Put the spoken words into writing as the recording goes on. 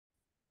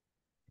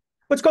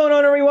What's going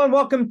on, everyone?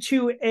 Welcome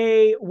to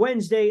a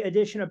Wednesday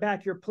edition of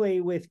Back Your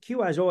Play with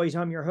Q. As always,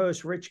 I'm your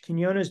host, Rich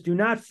Quinones. Do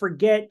not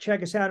forget,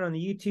 check us out on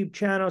the YouTube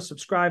channel.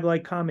 Subscribe,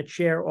 like, comment,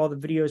 share all the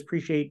videos.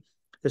 Appreciate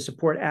the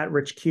support at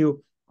Rich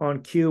Q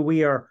on Q.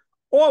 We are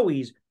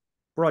always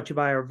brought to you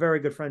by our very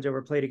good friends over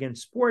at Play It Again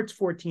Sports,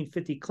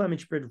 1450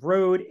 Clements Bridge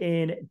Road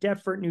in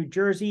Deptford, New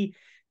Jersey.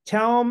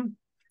 Tell them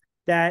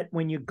that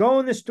when you go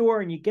in the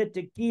store and you get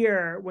the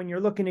gear, when you're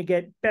looking to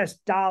get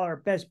best dollar,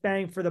 best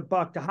bang for the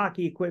buck, the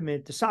hockey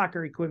equipment, the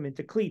soccer equipment,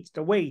 the cleats,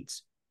 the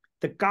weights,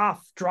 the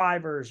golf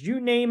drivers, you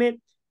name it,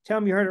 tell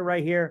them you heard it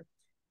right here.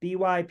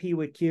 BYP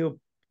with Q.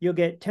 You'll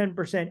get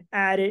 10%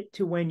 added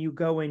to when you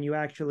go and you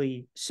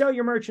actually sell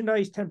your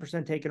merchandise,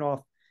 10% taken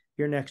off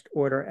your next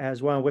order as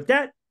well. With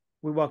that,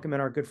 we welcome in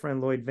our good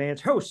friend Lloyd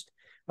Vance, host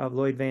of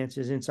Lloyd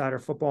Vance's Insider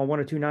Football on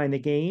 1029 The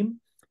Game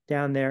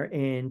down there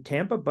in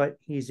Tampa, but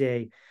he's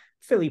a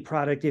Philly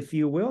product, if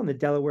you will, in the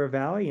Delaware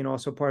Valley, and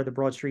also part of the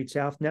Broad Street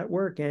South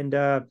Network. And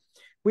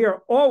we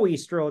are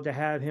always thrilled to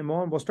have him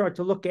on. We'll start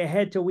to look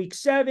ahead to week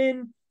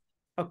 7,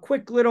 a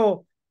quick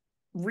little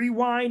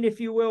rewind, if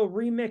you will,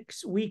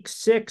 remix week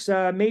 6,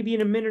 maybe in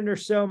a minute or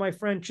so, my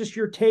friend, just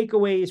your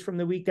takeaways from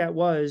the week that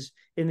was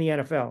in the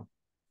NFL.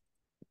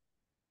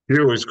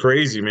 It was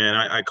crazy, man.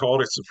 I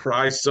called it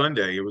Surprise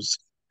Sunday. It was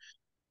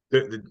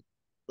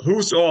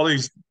who saw all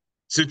these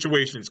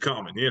situations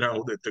coming?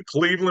 The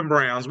Cleveland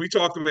Browns. We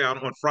talked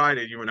about on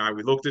Friday, you and I.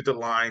 We looked at the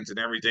lines and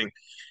everything,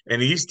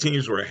 and these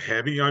teams were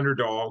heavy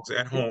underdogs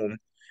at home.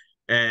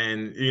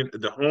 And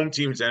the home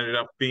teams ended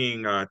up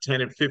being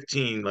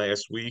 10-15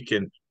 last week,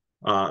 and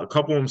a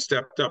couple of them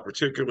stepped up,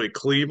 particularly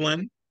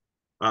Cleveland,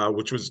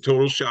 which was a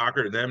total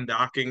shocker. Them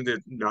knocking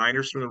the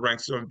Niners from the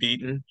ranks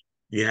unbeaten.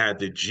 You had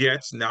the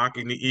Jets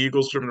knocking the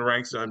Eagles from the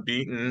ranks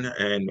unbeaten.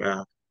 And,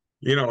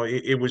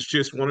 it was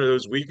just one of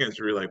those weekends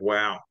where you're like,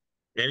 wow,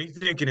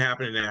 anything can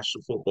happen in the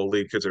National Football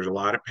League because there's a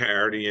lot of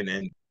parity. And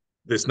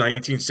this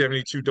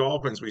 1972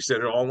 Dolphins, we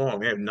said it all along,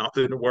 they have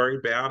nothing to worry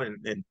about.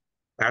 And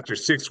after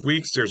 6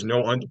 weeks, there's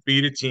no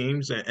undefeated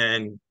teams.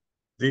 And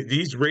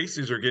these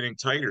races are getting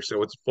tighter.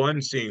 So it's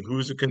fun seeing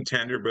who's a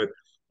contender, but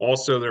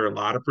also, there are a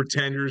lot of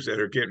pretenders that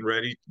are getting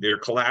ready. They're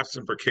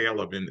collapsing for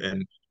Caleb,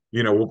 and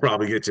we'll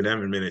probably get to them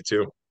in a minute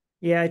too.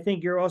 Yeah, I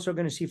think you're also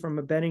going to see from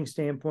a betting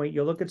standpoint,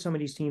 you'll look at some of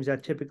these teams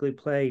that typically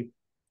play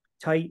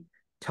tight,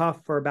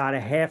 tough for about a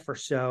half or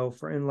so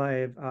for in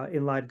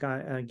live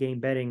game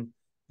betting.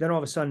 Then all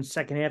of a sudden,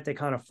 second half, they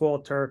kind of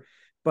falter.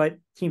 But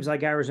teams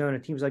like Arizona,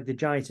 teams like the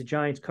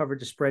Giants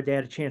covered the spread. They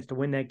had a chance to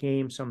win that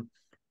game. Some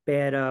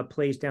bad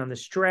plays down the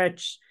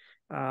stretch.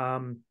 A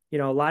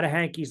lot of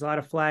hankies, a lot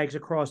of flags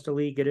across the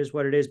league. It is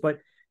what it is. But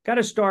got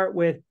to start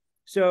with,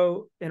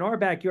 so in our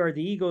backyard,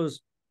 the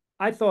Eagles,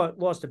 I thought,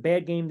 lost a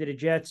bad game to the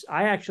Jets.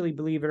 I actually,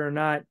 believe it or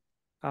not,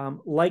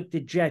 liked the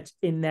Jets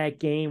in that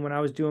game when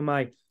I was doing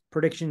my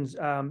predictions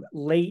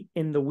late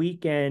in the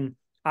weekend.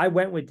 I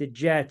went with the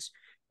Jets.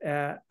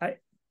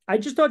 I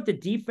just thought the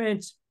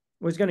defense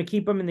was going to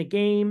keep them in the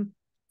game.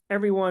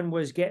 Everyone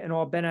was getting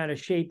all bent out of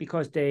shape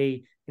because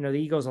the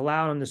Eagles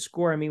allowed them to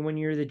score. I mean, when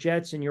you're the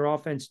Jets and your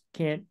offense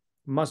can't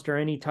muster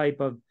any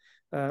type of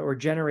or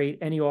generate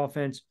any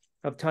offense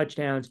of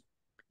touchdowns,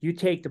 you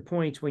take the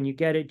points when you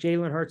get it.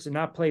 Jalen Hurts did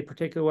not play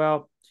particularly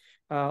well.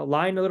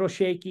 Line a little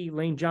shaky.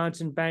 Lane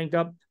Johnson banged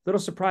up.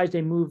 Little surprised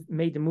they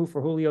made the move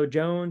for Julio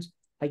Jones.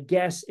 I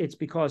guess it's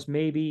because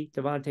maybe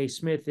Devontae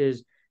Smith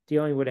is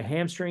dealing with a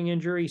hamstring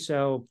injury.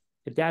 So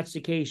if that's the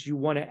case, you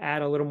want to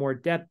add a little more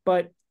depth.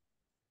 But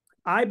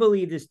I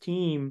believe this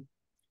team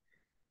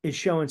is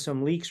showing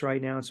some leaks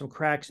right now and some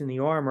cracks in the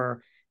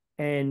armor.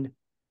 And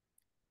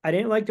I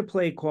didn't like the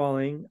play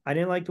calling. I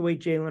didn't like the way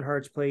Jalen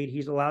Hurts played.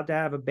 He's allowed to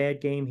have a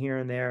bad game here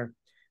and there.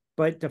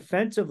 But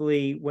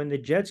defensively, when the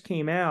Jets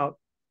came out,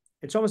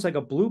 it's almost like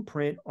a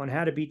blueprint on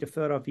how to beat the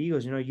Philadelphia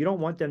Eagles. You don't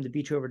want them to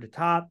beat you over the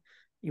top.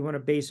 You want to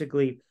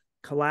basically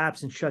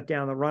collapse and shut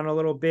down the run a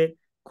little bit.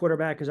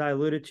 Quarterback, as I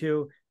alluded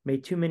to,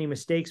 made too many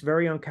mistakes,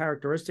 very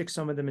uncharacteristic,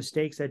 some of the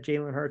mistakes that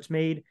Jalen Hurts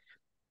made.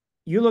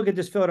 You look at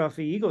this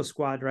Philadelphia Eagles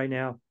squad right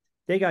now,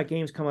 they got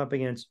games come up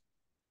against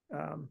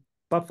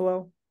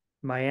Buffalo,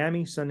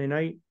 Miami Sunday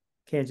night,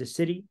 Kansas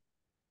City,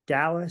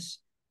 Dallas.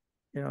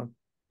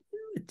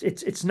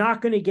 It's not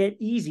going to get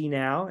easy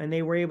now, and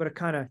they were able to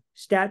kind of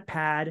stat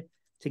pad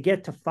to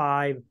get to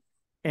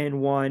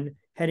 5-1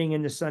 heading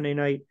into Sunday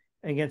night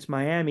against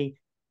Miami.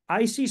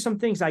 I see some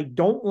things I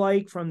don't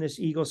like from this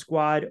Eagle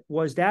squad.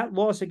 Was that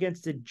loss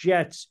against the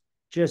Jets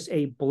just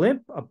a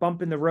blimp, a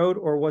bump in the road,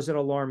 or was it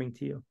alarming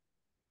to you?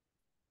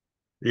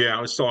 Yeah,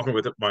 I was talking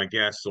with my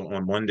guests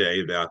on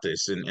Monday about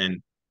this,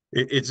 and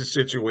it's a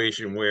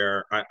situation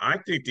where I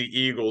think the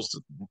Eagles,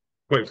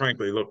 quite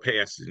frankly, look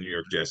past the New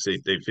York Jets.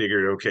 They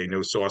figured, okay,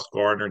 no Sauce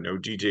Gardner, no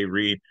DJ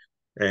Reed,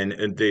 and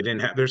they didn't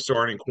have their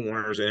starting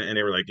corners, and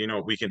they were like,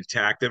 we can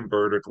attack them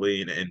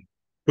vertically and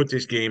put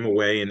this game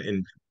away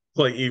and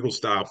play Eagle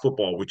style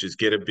football, which is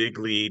get a big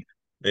lead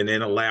and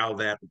then allow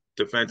that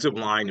defensive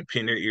line to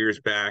pin their ears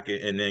back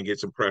and then get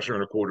some pressure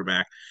on the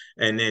quarterback.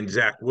 And then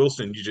Zach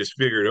Wilson, you just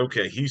figured,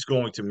 okay, he's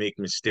going to make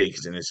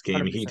mistakes in this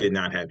game. He 100%. did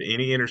not have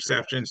any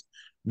interceptions.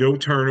 no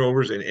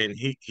turnovers, and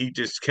he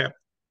just kept,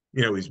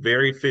 he's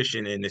very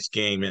efficient in this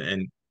game,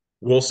 and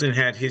Wilson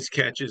had his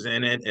catches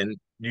in it, and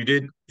you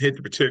did hit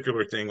the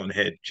particular thing on the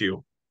head,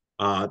 Q.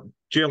 Uh,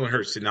 Jalen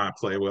Hurts did not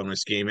play well in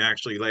this game.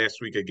 Actually, last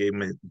week I gave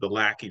him the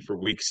lackey for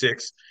week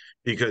 6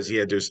 because he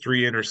had those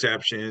 3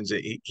 interceptions.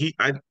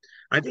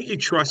 I think he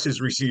trusts his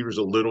receivers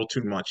a little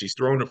too much. He's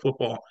throwing the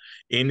football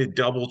into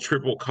double,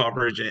 triple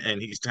coverage,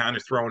 and he's kind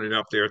of throwing it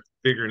up there,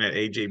 figuring that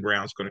AJ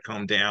Brown's going to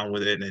come down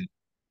with it.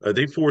 And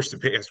they forced the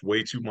pass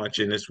way too much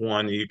in this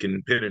one. You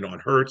can pin it on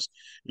Hurts.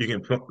 You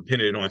can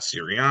pin it on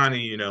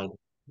Sirianni.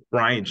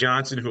 Brian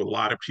Johnson, who a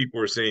lot of people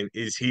are saying,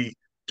 is he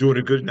doing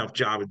a good enough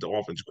job at the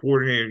offensive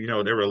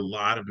coordinator? There were a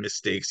lot of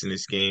mistakes in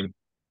this game.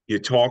 You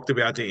talked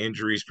about the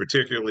injuries,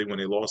 particularly when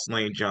they lost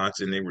Lane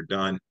Johnson, they were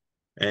done.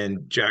 And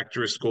Jack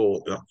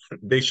Driscoll,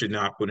 they should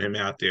not put him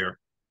out there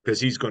because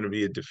he's going to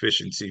be a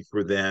deficiency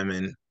for them.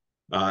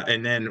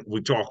 And then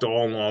we talked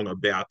all along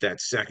about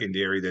that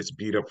secondary that's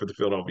beat up for the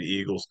Philadelphia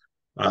Eagles.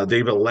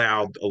 They've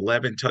allowed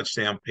 11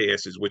 touchdown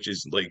passes, which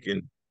is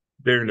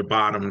they're in the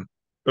bottom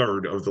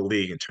third of the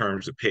league in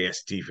terms of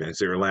pass defense.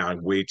 They're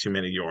allowing way too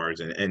many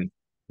yards, and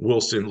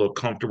Wilson looked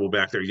comfortable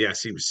back there.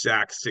 Yes, he was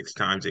sacked 6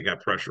 times. They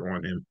got pressure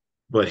on him,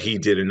 but he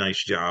did a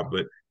nice job.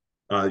 But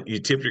you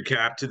tip your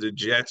cap to the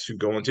Jets who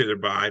go into their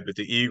bye, but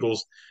the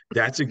Eagles,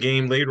 that's a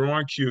game later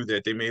on, Q,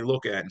 that they may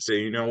look at and say,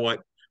 you know what,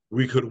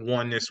 we could have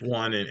won this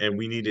one, and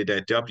we needed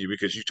that W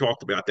because you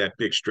talked about that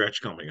big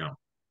stretch coming up.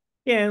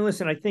 Yeah, and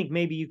listen, I think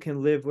maybe you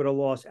can live with a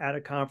loss at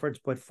a conference,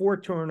 but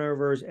 4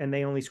 turnovers and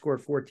they only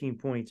scored 14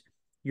 points.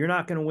 You're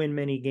not going to win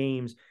many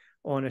games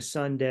on a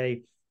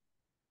Sunday.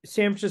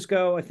 San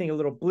Francisco, I think a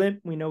little blimp.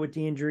 We know with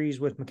the injuries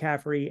with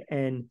McCaffrey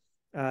and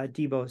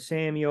Deebo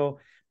Samuel.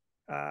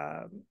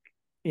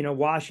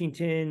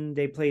 Washington,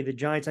 they play the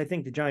Giants. I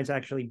think the Giants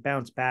actually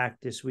bounced back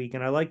this week,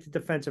 and I like the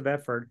defensive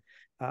effort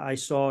I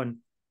saw. And,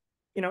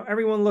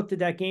 everyone looked at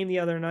that game the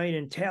other night,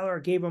 and Taylor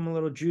gave them a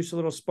little juice, a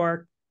little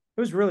spark.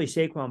 It was really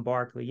Saquon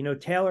Barkley.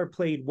 Taylor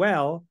played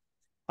well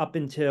up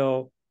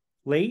until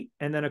late.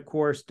 And then, of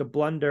course, the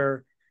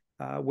blunder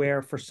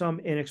where for some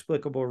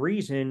inexplicable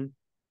reason,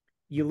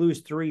 you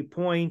lose 3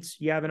 points.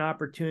 You have an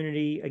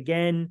opportunity.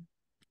 Again,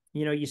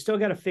 you still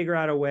got to figure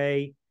out a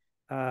way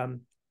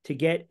to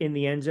get in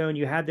the end zone.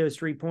 You had those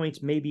 3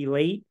 points maybe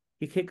late.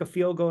 You kick a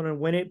field goal and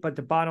win it. But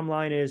the bottom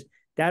line is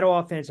that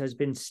offense has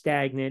been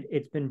stagnant.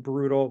 It's been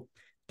brutal.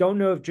 Don't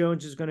know if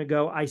Jones is going to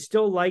go. I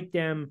still like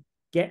them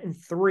getting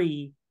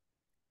 3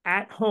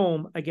 at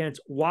home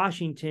against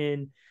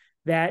Washington,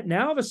 that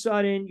now all of a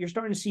sudden you're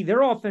starting to see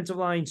their offensive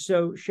line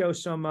show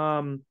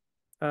some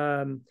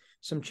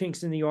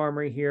chinks in the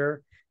armory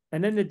here.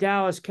 And then the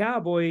Dallas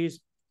Cowboys,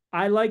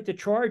 I like the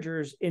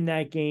Chargers in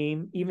that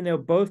game, even though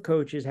both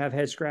coaches have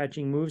head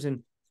scratching moves.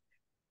 And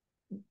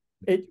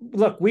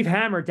look, we've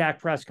hammered Dak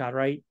Prescott,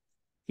 right?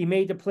 He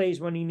made the plays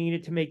when he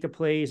needed to make the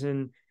plays.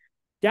 And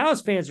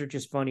Dallas fans are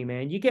just funny,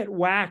 man. You get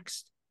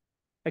waxed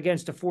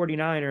against the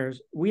 49ers,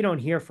 we don't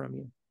hear from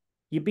you.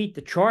 You beat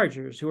the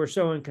Chargers, who are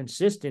so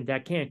inconsistent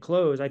that can't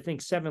close. I think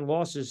 7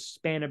 losses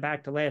spanning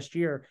back to last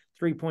year,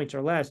 3 points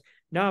or less.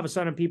 Now, all of a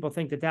sudden, people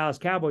think the Dallas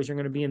Cowboys are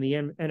going to be in the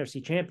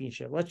NFC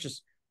Championship. Let's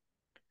just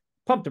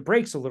pump the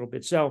brakes a little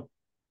bit. So,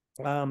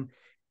 out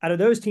of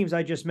those teams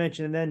I just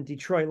mentioned, and then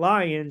Detroit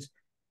Lions,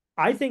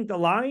 I think the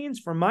Lions,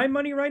 for my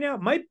money right now,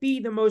 might be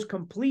the most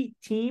complete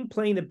team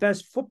playing the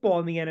best football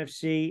in the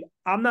NFC.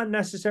 I'm not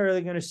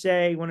necessarily going to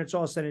say when it's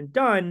all said and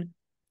done,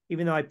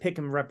 even though I pick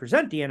them to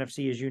represent the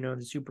NFC, as you know, in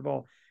the Super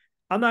Bowl,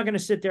 I'm not going to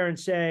sit there and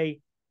say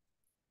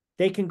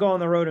they can go on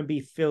the road and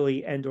beat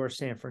Philly and or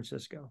San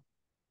Francisco.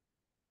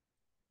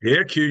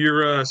 Yeah, Q,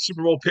 your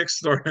Super Bowl picks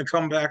starting to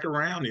come back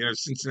around.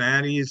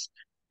 Cincinnati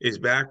is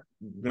back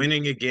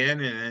winning again,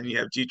 and then you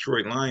have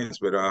Detroit Lions,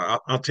 but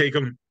I'll take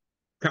them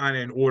kind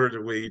of in order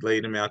the way you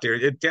laid them out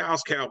there.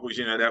 Dallas Cowboys,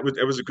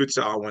 that was a good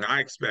solid one. I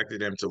expected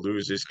them to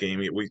lose this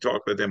game. We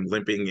talked about them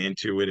limping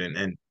into it,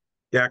 and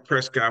Dak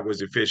Prescott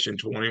was efficient,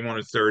 21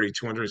 to 30,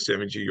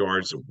 270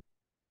 yards,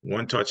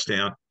 1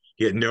 touchdown.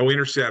 He had no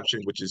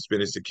interception, which has been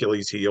his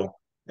Achilles heel.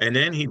 And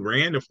then he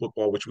ran the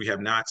football, which we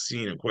have not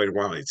seen in quite a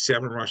while. He had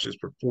 7 rushes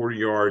for 40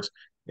 yards,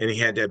 and he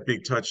had that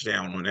big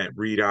touchdown on that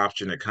read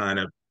option that kind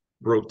of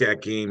broke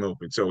that game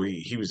open. So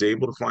he was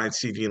able to find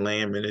CeeDee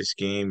Lamb in this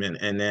game,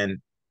 and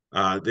then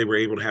they were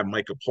able to have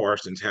Micah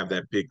Parsons have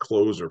that big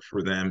closer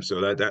for them. So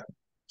that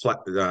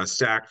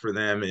sack for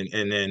them,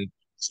 and then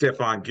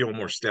Stephon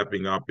Gilmore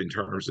stepping up in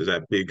terms of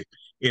that big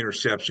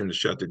interception to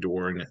shut the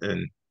door.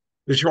 And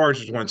the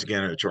Chargers, once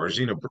again, are the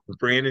Chargers.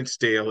 Brandon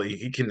Staley,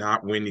 he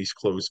cannot win these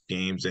close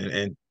games.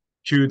 And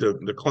Q,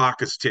 the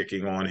clock is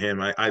ticking on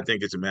him. I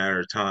think it's a matter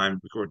of time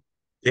before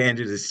the end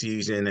of the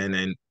season, and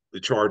then the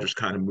Chargers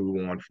kind of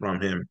move on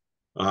from him.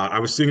 I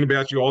was thinking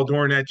about you all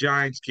during that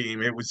Giants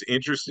game. It was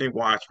interesting to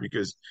watch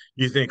because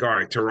you think, all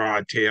right,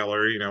 Tyrod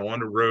Taylor, on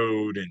the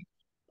road, and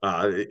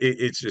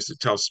it's just a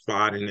tough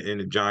spot, and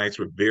the Giants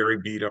were very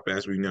beat up,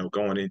 as we know,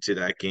 going into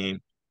that game.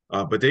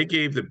 But they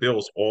gave the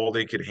Bills all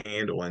they could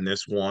handle in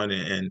this one,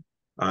 and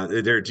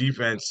their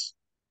defense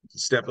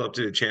stepped up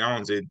to the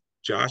challenge.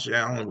 Josh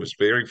Allen was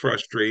very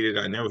frustrated.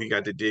 I know he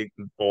got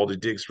all the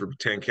digs for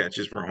 10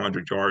 catches for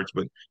 100 yards,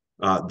 but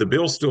the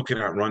Bills still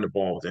cannot run the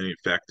ball with any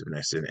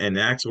effectiveness, and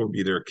that's going to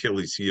be their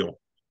Achilles heel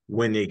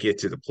when they get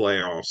to the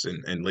playoffs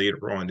and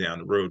later on down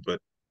the road. But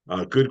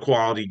good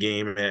quality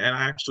game, and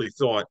I actually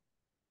thought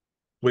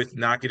with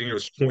not getting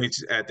those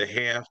points at the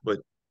half, but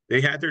they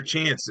had their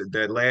chance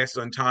that last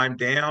untimed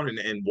down,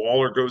 and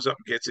Waller goes up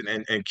and gets it.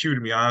 And Q,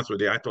 to be honest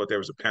with you, I thought there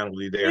was a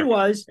penalty It there,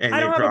 was. and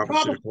I they don't have a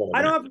probably should problem. have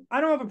called it.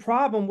 I don't have a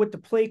problem with the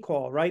play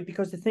call, right?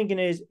 Because the thinking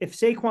is if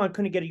Saquon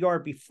couldn't get a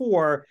yard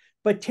before,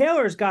 but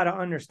Taylor's got to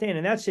understand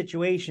in that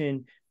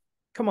situation,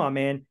 come on,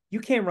 man, you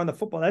can't run the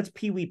football. That's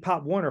Pee Wee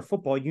Pop Warner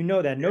football. You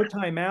know that. No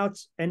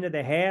timeouts, end of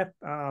the half.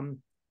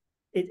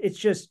 It's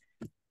just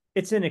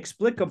it's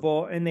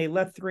inexplicable, and they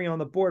left 3 on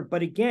the board.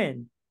 But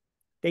again,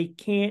 they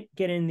can't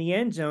get in the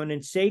end zone.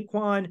 And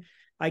Saquon,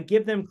 I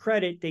give them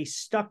credit. They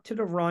stuck to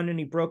the run, and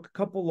he broke a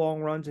couple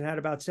long runs and had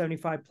about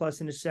 75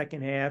 plus in the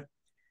second half.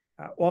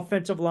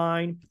 Offensive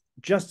line,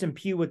 Justin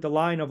Pugh with the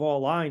line of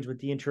all lines with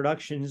the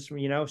introductions,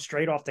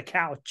 straight off the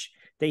couch.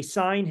 They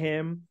signed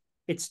him.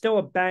 It's still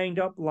a banged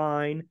up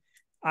line.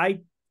 I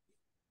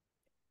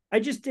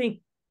just think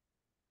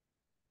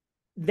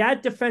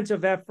that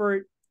defensive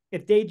effort,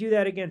 if they do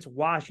that against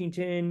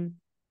Washington,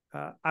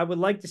 I would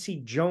like to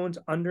see Jones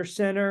under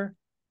center.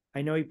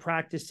 I know he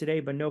practiced today,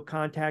 but no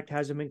contact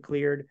hasn't been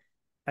cleared,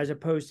 as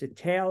opposed to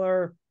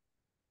Taylor.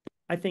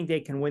 I think they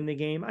can win the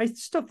game. I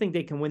still think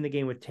they can win the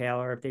game with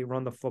Taylor if they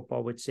run the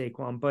football with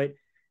Saquon, but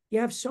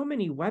you have so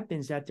many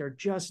weapons that they're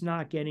just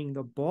not getting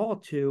the ball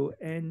to,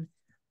 and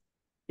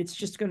it's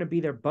just going to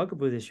be their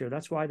bugaboo this year.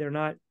 That's why they're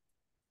not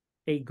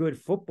a good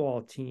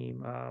football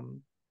team.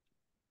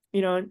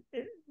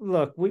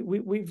 Look,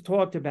 we've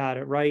talked about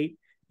it, right?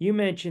 You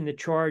mentioned the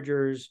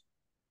Chargers.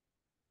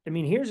 I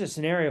mean, here's a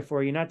scenario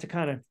for you, not to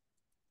kind of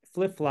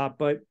flip-flop,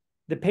 but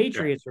the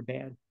Patriots are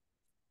bad.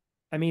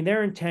 I mean,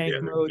 they're in tank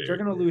mode. They're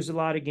going to lose a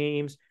lot of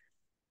games.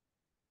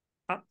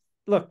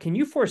 Look, can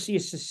you foresee a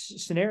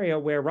scenario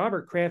where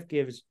Robert Kraft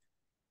gives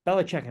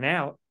Belichick an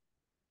out,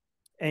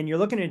 and you're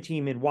looking at a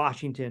team in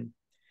Washington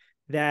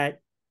that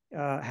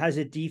has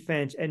a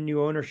defense and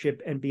new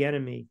ownership and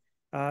Bieniemy?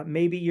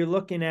 Maybe you're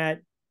looking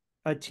at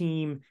a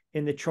team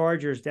in the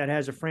Chargers that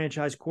has a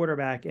franchise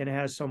quarterback and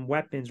has some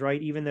weapons,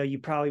 right? Even though you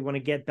probably want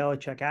to get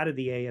Belichick out of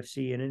the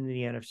AFC and into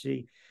the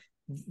NFC.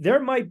 There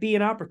might be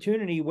an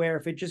opportunity where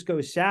if it just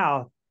goes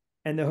south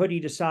and the hoodie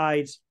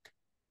decides,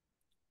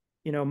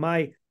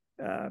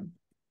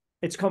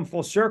 it's come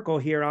full circle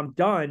here. I'm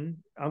done.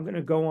 I'm going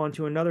to go on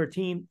to another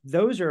team.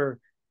 Those are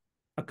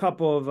a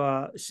couple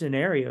of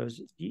scenarios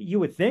you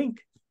would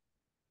think.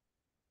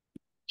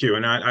 Q,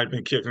 and I've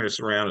been kicking this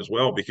around as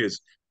well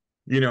because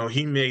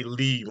he may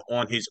leave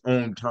on his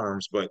own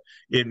terms, but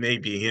it may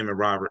be him and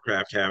Robert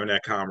Kraft having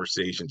that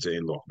conversation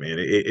saying, look, man,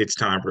 it's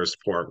time for us to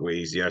part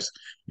ways. Yes,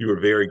 you were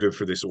very good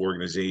for this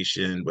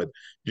organization, but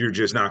you're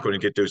just not going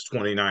to get those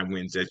 29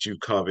 wins that you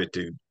covet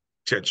to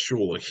Ted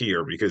Shula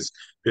here because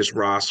this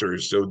roster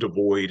is so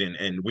devoid.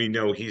 And we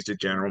know he's the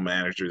general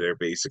manager there,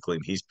 basically.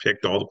 And he's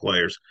picked all the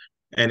players,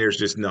 and there's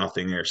just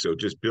nothing there. So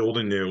just build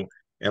anew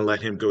and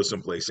let him go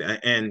someplace.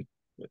 And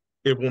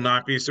it will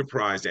not be a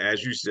surprise,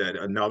 as you said,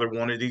 another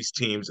one of these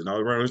teams,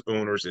 another one of those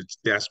owners that's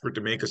desperate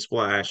to make a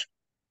splash,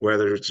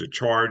 whether it's the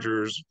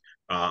Chargers,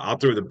 I'll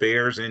throw the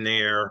Bears in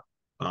there.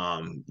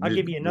 I'll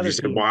give you You another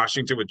said team.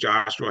 Washington with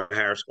Joshua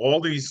Harris.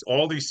 All these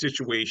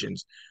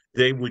situations,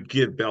 they would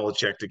give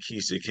Belichick the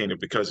keys to the kingdom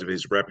because of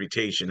his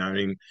reputation. I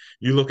mean,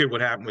 you look at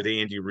what happened with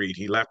Andy Reid.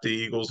 He left the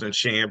Eagles in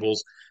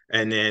shambles,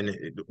 and then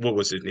what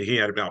was it? He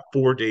had about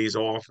 4 days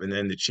off, and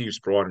then the Chiefs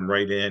brought him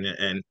right in,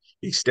 and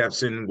he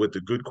steps in with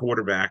a good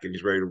quarterback, and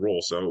he's ready to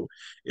roll. So,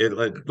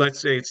 let's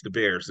say it's the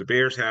Bears. The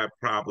Bears they're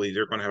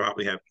going to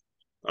probably have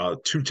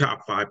 2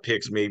 top 5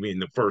 picks, maybe in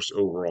the first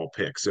overall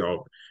pick.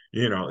 So,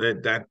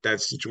 that's a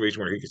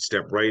situation where he could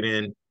step right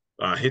in,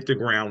 hit the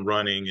ground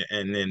running,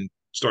 and then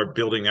start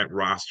building that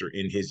roster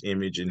in his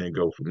image, and then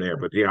go from there.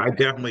 But yeah, I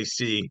definitely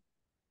see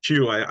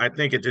Q. I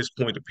think at this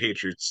point the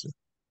Patriots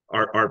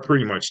are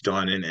pretty much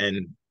done,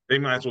 and they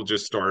might as well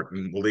just start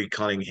Malik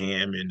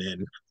Cunningham and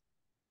then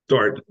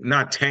start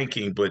not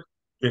tanking, but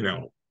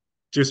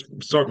just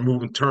start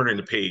moving, turning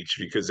the page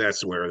because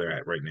that's where they're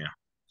at right now.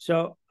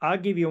 So I'll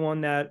give you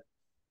one that,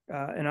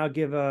 and I'll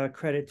give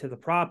credit to the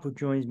prop who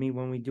joins me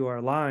when we do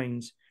our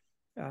lines,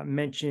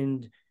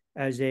 mentioned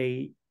as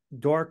a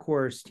dark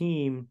horse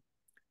team.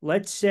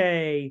 Let's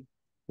say,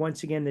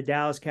 once again, the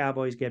Dallas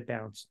Cowboys get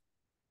bounced.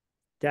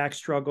 Dak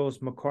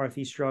struggles,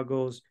 McCarthy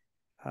struggles.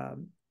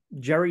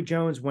 Jerry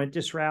Jones went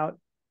this route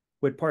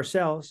with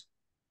Parcells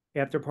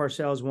after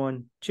Parcells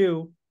won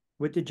 2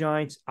 with the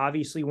Giants,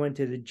 obviously went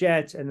to the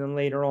Jets, and then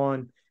later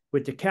on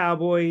with the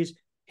Cowboys.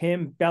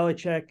 Him,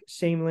 Belichick,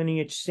 same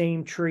lineage,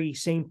 same tree,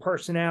 same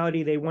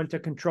personality. They went to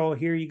control.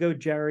 Here you go,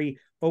 Jerry.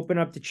 Open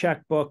up the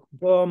checkbook.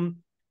 Boom.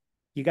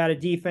 You got a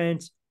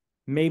defense.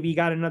 Maybe you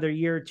got another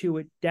year or 2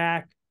 with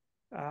Dak.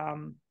 How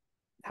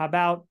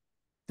about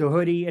the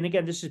hoodie? And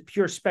again, this is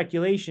pure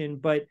speculation,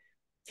 but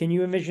can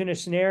you envision a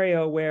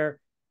scenario where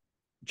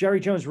Jerry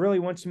Jones really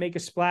wants to make a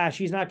splash.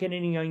 He's not getting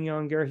any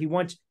younger. He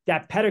wants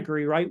that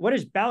pedigree, right? What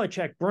does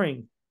Belichick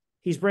bring?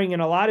 He's bringing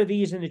a lot of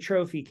these in the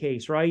trophy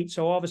case, right?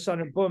 So all of a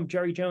sudden, boom,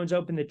 Jerry Jones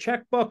opened the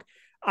checkbook.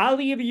 I'll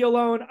leave you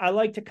alone. I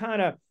like to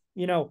kind of,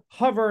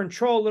 hover and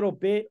troll a little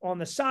bit on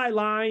the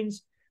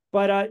sidelines,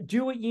 but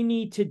do what you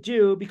need to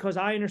do because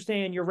I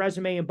understand your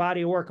resume and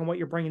body of work and what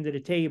you're bringing to the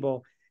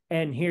table.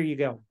 And here you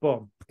go.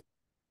 Boom.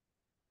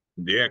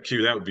 Yeah,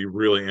 Q, that would be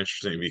really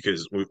interesting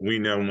because we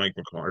know Mike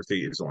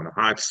McCarthy is on a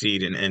hot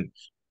seat, and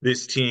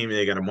this team,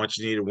 they got a much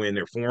needed win.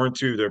 They're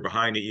 4-2. They're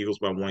behind the Eagles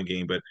by one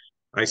game, but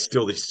I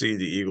still see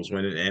the Eagles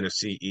winning the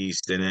NFC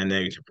East, and then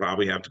they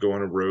probably have to go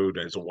on a road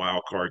as a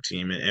wild card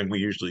team, and we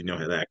usually know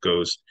how that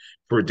goes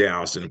for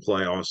Dallas in the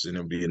playoffs, and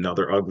it'll be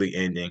another ugly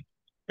ending.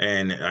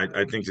 And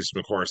I think this is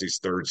McCarthy's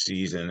third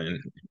season,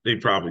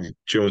 and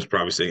Jones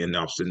probably say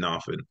enough's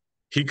enough, and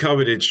he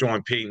coveted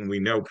Sean Payton. We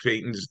know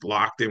Payton's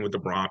locked in with the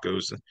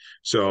Broncos.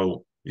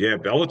 So, yeah,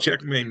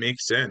 Belichick may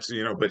make sense,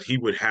 but he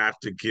would have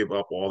to give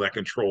up all that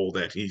control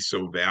that he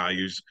so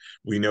values.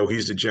 We know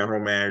he's the general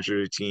manager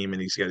of the team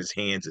and he's got his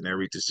hands in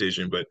every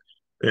decision, but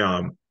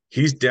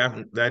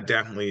that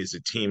definitely is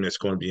a team that's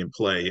going to be in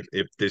play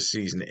if this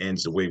season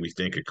ends the way we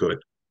think it could.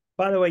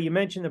 By the way, you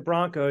mentioned the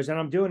Broncos, and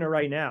I'm doing it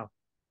right now.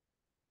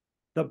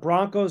 The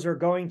Broncos are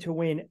going to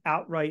win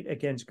outright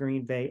against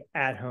Green Bay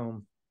at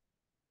home.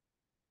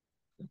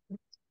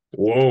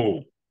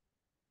 Whoa.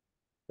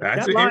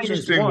 That's That an line is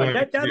interesting one.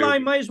 one. That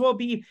line might as well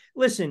be.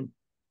 Listen,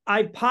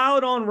 I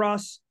piled on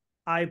Russ.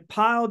 I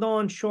piled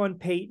on Sean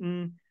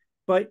Payton,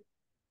 but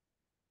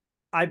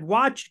I've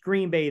watched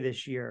Green Bay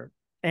this year.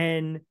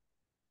 And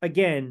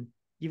again,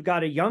 you've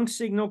got a young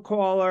signal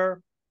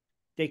caller.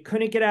 They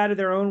couldn't get out of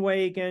their own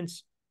way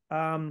against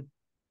the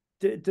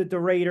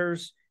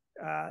Raiders.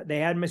 They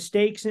had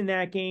mistakes in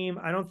that game.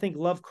 I don't think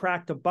Love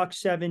cracked a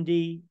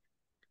 $170.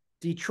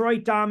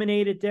 Detroit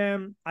dominated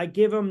them. I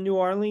give them New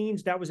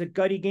Orleans. That was a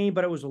gutty game,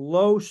 but it was a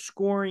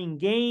low-scoring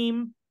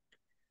game.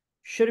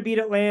 Should have beat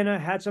Atlanta.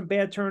 Had some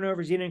bad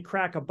turnovers. He didn't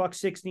crack a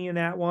 $160 in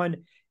that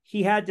one.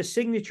 He had the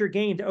signature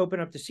game to open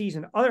up the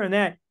season. Other than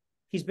that,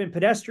 he's been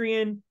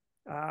pedestrian.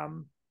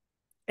 And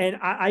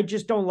I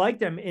just don't like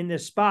them in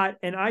this spot.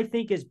 And I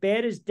think as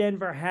bad as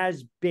Denver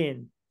has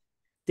been,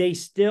 they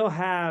still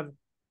have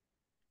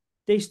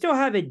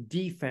a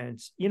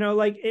defense.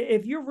 Like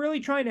if you're really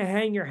trying to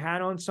hang your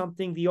hat on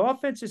something, the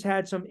offense has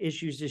had some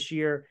issues this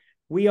year.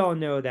 We all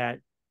know that.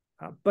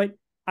 But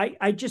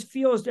I just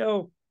feel as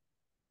though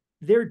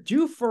they're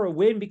due for a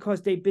win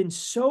because they've been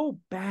so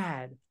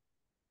bad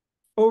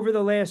over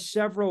the last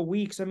several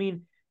weeks. I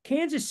mean,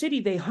 Kansas City,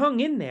 they hung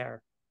in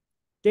there.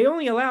 They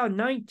only allowed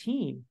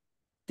 19.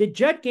 The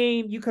Jet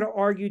game, you could have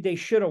argued they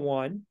should have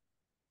won.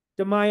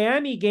 The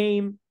Miami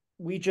game,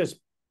 we just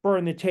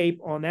burned the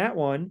tape on that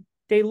one.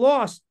 They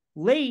lost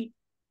late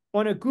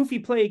on a goofy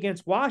play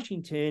against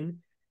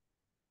Washington.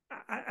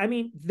 I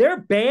mean, they're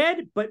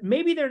bad, but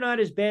maybe they're not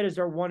as bad as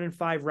their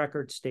 1-5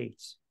 record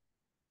states.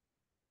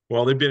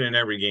 Well, they've been in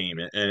every game,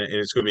 and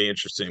it's going to be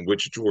interesting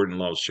which Jordan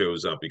Love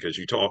shows up because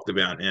you talked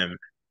about him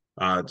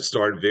to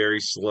start very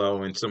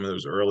slow in some of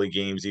those early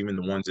games, even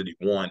the ones that he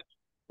won.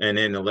 And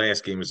then the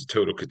last game was a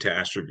total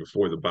catastrophe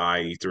before the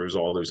bye. He throws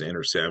all those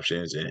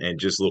interceptions and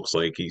just looks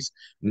like he's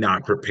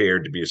not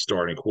prepared to be a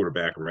starting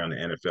quarterback around the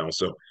NFL.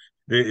 So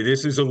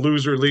this is a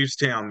loser leaves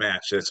town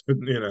match. That's,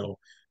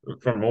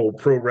 from old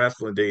pro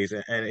wrestling days.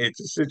 And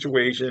it's a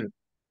situation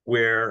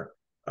where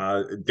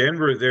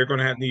Denver, they're going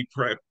to need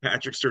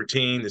Patrick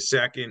Surtain, the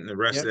second, and the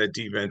rest of that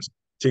defense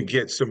to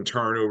get some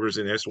turnovers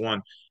in this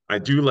one. I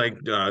do like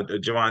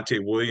Javonte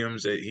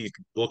Williams. He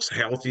looks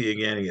healthy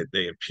again.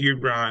 They have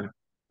Pugon.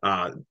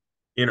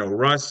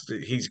 Russ,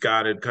 he's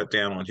got to cut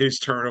down on his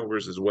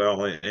turnovers as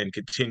well and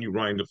continue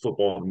running the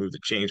football to move the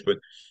chains. But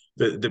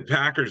the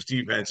Packers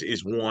defense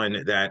is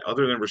one that,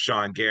 other than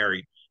Rashawn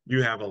Gary,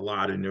 you have a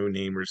lot of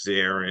no-namers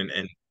there, and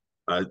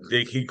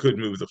he could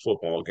move the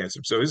football against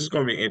him. So this is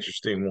going to be an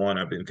interesting one.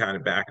 I've been kind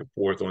of back and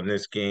forth on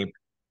this game.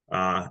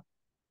 I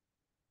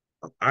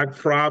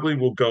probably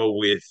will go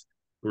with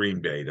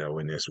Green Bay, though,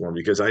 in this one,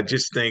 because I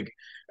just think,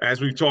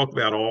 as we've talked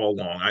about all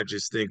along, I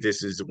just think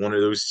this is one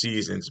of those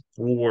seasons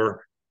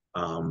for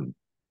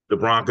the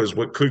Broncos.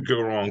 What could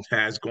go wrong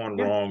has gone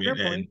wrong,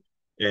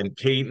 and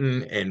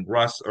Peyton and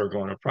Russ are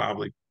going to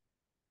probably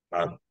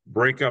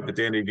break up at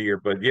the end of the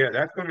year. But yeah,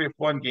 that's going to be a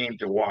fun game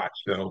to watch.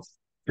 So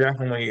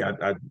definitely,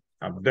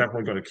 I'm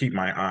definitely going to keep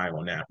my eye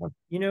on that one.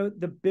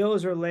 The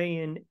Bills are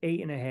laying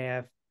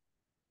 8.5.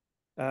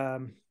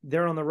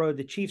 They're on the road.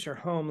 The Chiefs are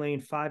home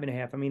laying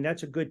 5.5. I mean,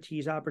 that's a good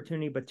tease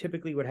opportunity, but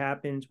typically what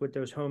happens with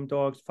those home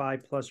dogs,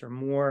 5+ or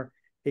more,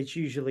 it's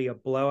usually a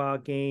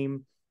blowout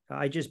game.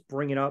 I just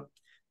bring it up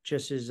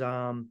just as,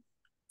 I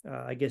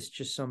guess,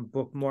 just some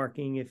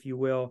bookmarking, if you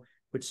will,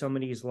 with some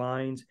of these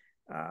lines.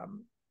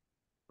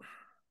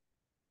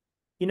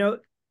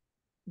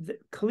 The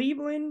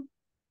Cleveland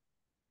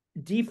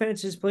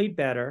defense has played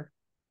better.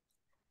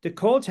 The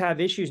Colts have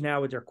issues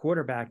now with their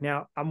quarterback.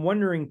 Now, I'm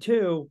wondering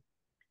too,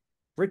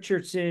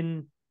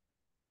 Richardson,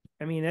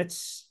 I mean,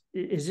 that's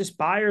is this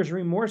buyer's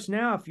remorse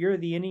now if you're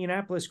the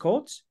Indianapolis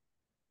Colts?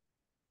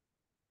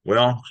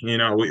 Well,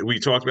 we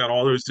talked about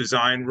all those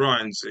design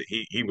runs.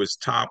 He was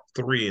top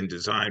three in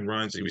design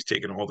runs. He was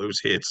taking all those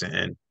hits,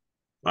 and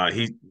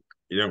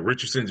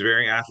Richardson's a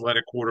very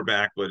athletic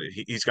quarterback, but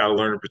he's got to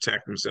learn to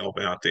protect himself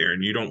out there.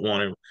 And you don't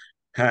want to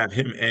have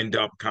him end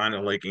up kind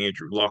of like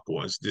Andrew Luck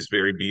was, just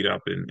very beat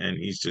up, and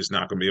he's just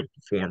not going to be able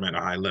to perform at a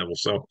high level.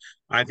 So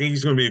I think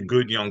he's going to be a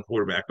good young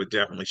quarterback, but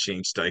definitely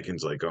Shane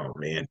Steichen's like, oh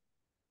man,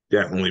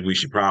 definitely we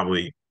should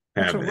probably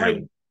That's a have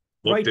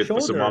looked right at some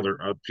shoulder.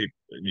 other people.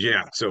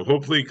 Yeah, so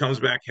hopefully he comes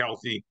back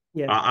healthy.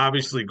 Yeah.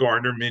 Obviously,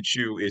 Gardner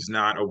Minshew is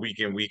not a week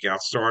in, week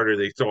out starter.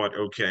 They thought,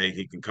 okay,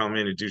 he can come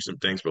in and do some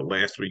things, but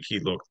last week he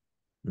looked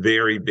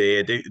very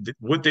bad.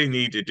 What they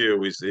need to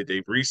do is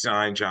they've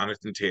re-signed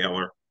Jonathan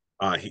Taylor.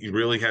 He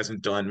really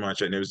hasn't done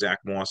much. I know Zach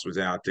Moss was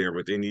out there,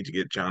 but they need to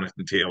get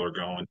Jonathan Taylor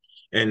going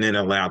and then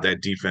allow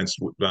that defense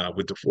with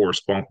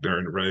DeForest Buckner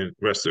and the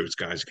rest of those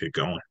guys to get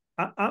going.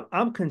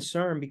 I'm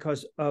concerned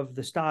because of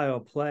the style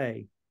of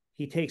play.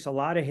 He takes a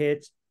lot of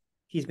hits.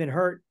 He's been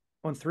hurt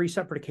on 3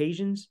 separate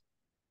occasions,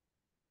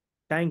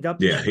 banged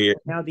up Yeah, this year.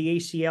 Now the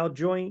ACL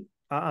joint.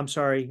 I'm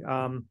sorry,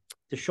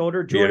 the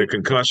shoulder he had a joint.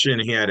 concussion,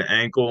 he had an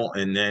ankle,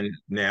 and then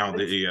now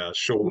the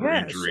shoulder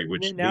Yes, injury,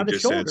 which now he the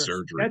just had shoulders.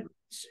 surgery. That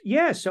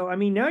yeah. So I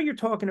mean, now you're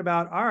talking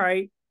about all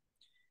right.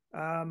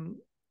 Um,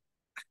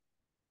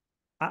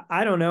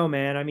 I don't know,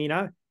 man. I mean,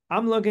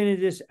 I'm looking at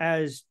this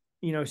as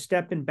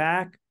stepping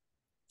back.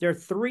 They're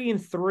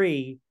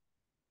 3-3.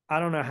 I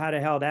don't know how the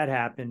hell that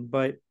happened,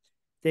 but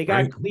they got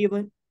Right.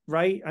 Cleveland,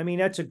 right? I mean,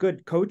 that's a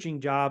good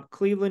coaching job.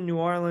 Cleveland, New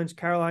Orleans,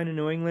 Carolina,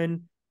 New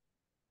England.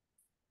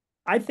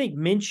 I think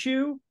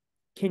Minshew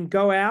can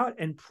go out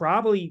and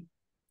probably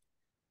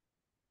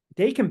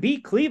they can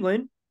beat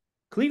Cleveland.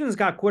 Cleveland's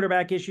got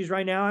quarterback issues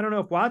right now. I don't know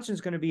if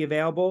Watson's going to be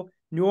available.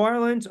 New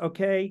Orleans,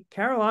 okay.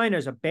 Carolina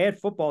is a bad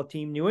football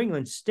team. New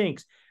England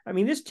stinks. I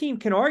mean, this team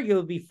can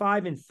arguably be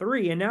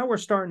 5-3, and now we're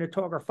starting to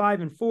talk our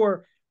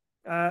 5-4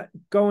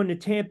 going to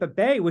Tampa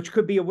Bay, which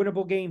could be a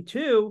winnable game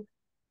too.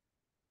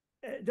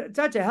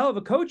 That's a hell of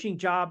a coaching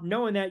job,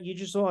 knowing that you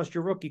just lost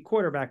your rookie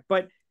quarterback.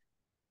 But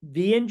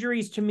the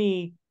injuries to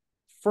me,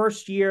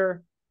 first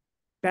year,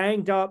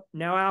 banged up,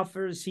 now out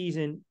for the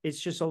season, it's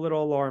just a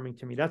little alarming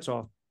to me. That's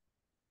all.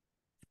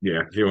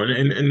 Yeah,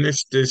 and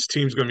this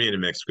team's going to be in the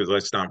mix because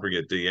let's not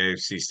forget the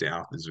AFC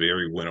South is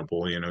very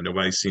winnable.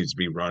 Nobody seems to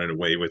be running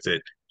away with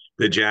it.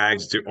 The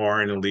Jags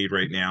are in the lead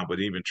right now, but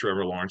even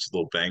Trevor Lawrence is a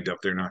little banged up.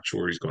 They're not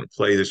sure he's going to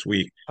play this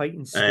week,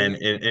 Titans and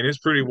stink. and, and it's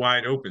pretty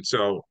wide open.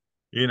 So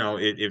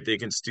if they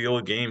can steal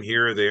a game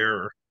here or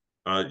there,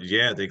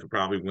 yeah, they could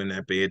probably win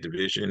that bad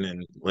division.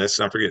 And let's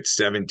not forget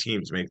 7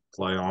 teams make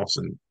the playoffs,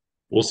 and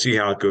we'll see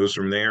how it goes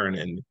from there.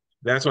 And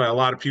that's why a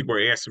lot of people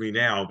are asking me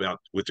now about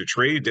with the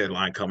trade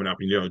deadline coming up.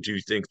 Do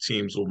you think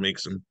teams will make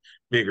some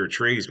bigger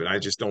trades? But I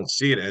just don't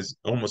see it as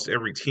almost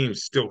every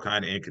team's still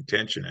kind of in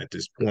contention at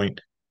this point.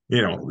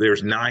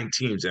 There's 9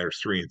 teams that are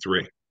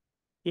 3-3.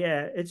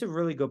 Yeah, it's a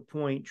really good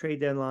point.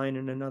 Trade deadline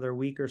in another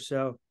week or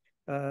so.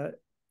 Uh,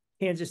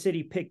 Kansas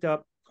City picked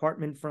up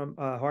Hardman from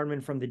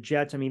the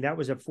Jets. I mean, that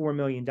was a $4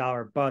 million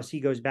bust.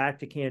 He goes back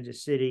to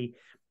Kansas City.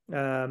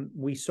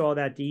 We saw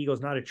that the Eagles,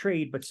 not a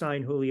trade, but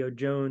signed Julio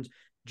Jones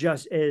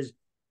just as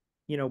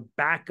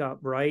backup,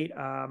 right?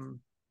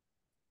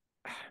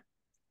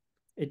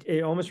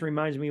 It almost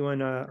reminds me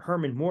when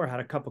Herman Moore had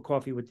a cup of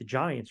coffee with the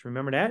Giants.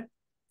 Remember that?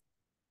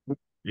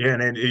 Yeah,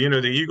 and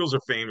the Eagles are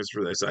famous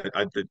for this.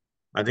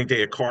 I think they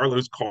had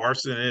Carlos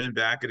Carson in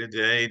back in the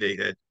day. They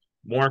had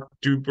Mark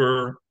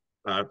Duper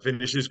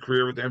finish his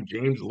career with them.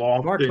 James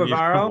Mark Lofton,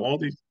 Bavaro, all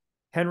these.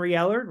 Henry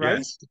Ellard, right?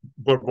 Yes,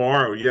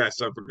 Bavaro. Yes,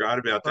 I forgot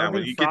about that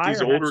one. Irving You get these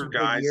Fryer had older some good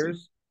guys,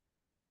 years.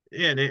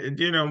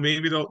 and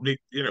maybe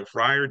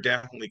Fryer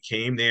definitely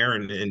came there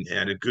and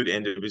had a good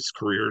end of his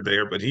career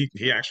there, but he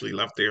actually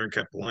left there and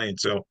kept playing.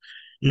 So,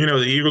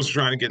 the Eagles are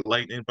trying to get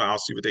lightning, but I'll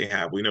see what they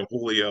have. We know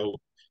Julio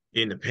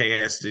in the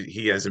past,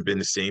 he hasn't been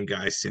the same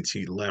guy since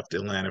he left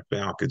Atlanta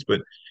Falcons. But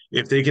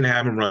if they can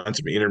have him run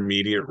some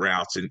intermediate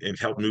routes and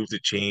help move the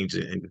chains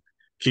and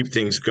keep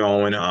things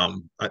going,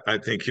 I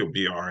think he'll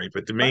be all right.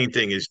 But the But main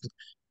thing is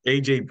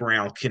AJ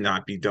Brown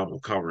cannot be double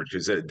covered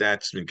because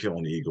that's been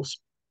killing the Eagles.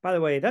 by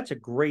the way, that's a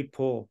great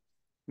pull.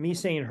 Me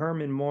saying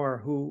Herman Moore,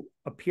 who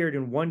appeared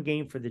in one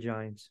game for the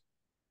Giants.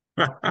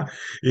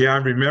 Yeah, I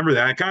remember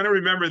that. I kind of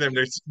remember them.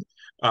 They're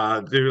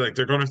like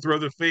they're going to throw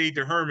the fade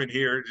to Herman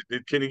here.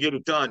 Can he get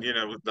it done?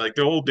 Like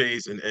the old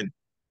days, and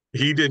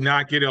he did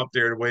not get up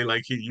there the way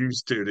like he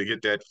used to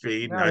get that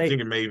fade. And No, I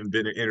think it may even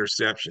been an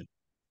interception.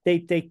 they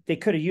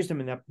could have used him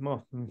in that.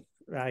 Well,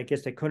 I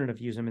guess they couldn't have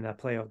used him in that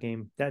playoff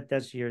game.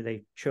 That's the year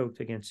they choked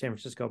against San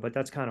Francisco, but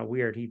that's kind of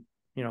weird. He,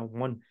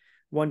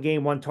 one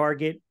game, one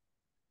target,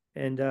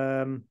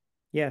 and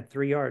yeah,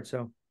 3 yards.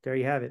 So there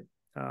you have it.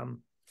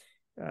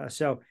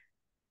 So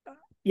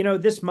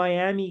this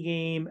Miami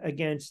game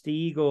against the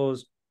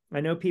Eagles, I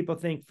know people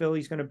think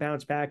Philly's going to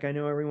bounce back. I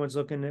know everyone's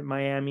looking at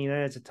Miami.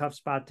 It's a tough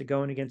spot to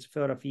go in against the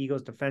Philadelphia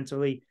Eagles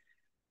defensively.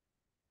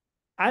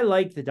 I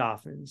like the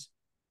Dolphins.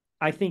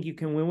 I think you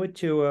can win with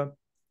Tua.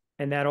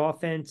 and that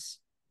offense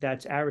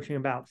that's averaging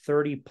about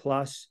 30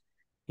 plus.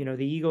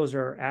 The Eagles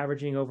are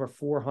averaging over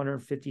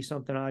 450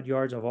 something odd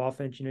yards of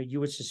offense. You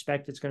would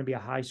suspect it's going to be a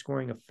high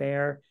scoring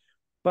affair.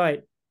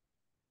 But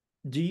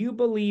do you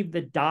believe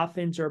the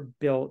Dolphins are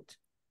built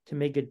to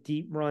make a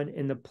deep run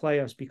in the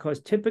playoffs? Because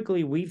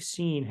typically we've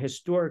seen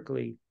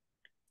historically,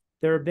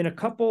 there have been a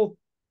couple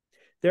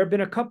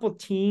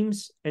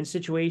teams and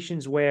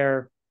situations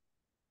where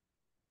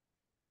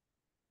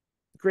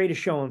greatest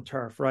show on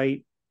turf,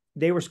 right?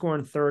 They were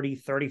scoring 30,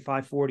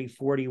 35, 40,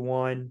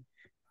 41.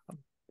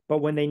 But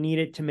when they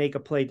needed to make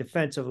a play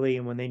defensively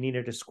and when they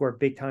needed to score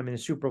big time in the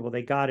Super Bowl,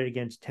 they got it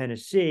against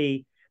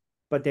Tennessee,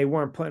 but they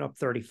weren't putting up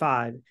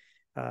 35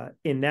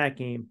 in that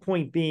game.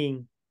 Point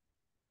being,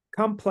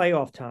 come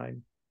playoff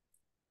time,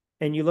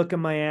 and you look at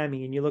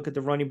Miami and you look at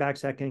the running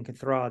backs that can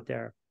throw out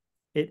there,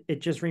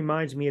 it just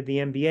reminds me of the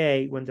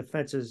NBA when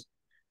defenses,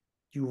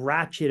 you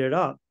ratchet it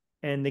up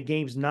and the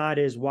game's not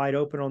as wide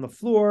open on the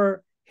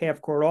floor,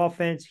 half court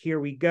offense, here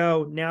we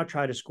go, now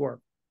try to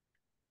score.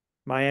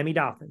 Miami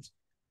Dolphins.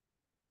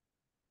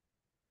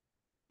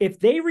 If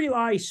they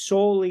rely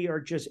solely or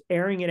just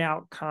airing it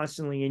out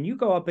constantly and you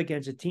go up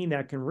against a team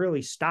that can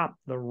really stop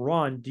the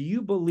run, do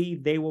you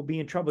believe they will be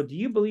in trouble? Do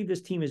you believe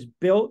this team is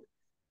built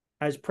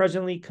as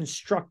presently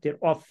constructed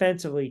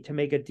offensively to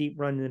make a deep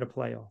run in the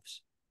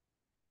playoffs?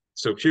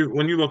 So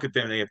when you look at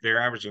them,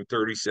 they're averaging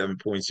 37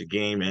 points a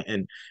game,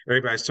 and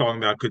everybody's talking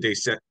about could they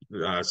set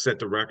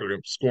the record of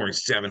scoring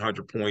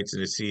 700 points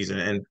in a season?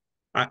 And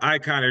I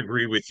kind of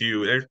agree with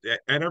you.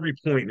 At every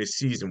point in the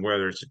season,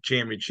 whether it's a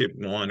championship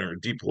one or a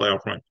deep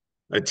playoff run,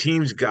 a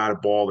team's got to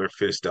ball their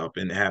fist up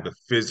and have a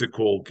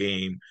physical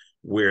game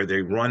where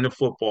they run the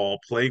football,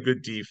 play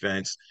good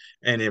defense,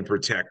 and then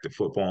protect the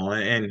football.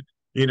 And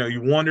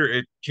you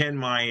wonder, can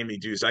Miami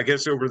do this? I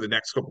guess over the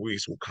next couple of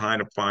weeks, we'll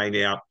kind of find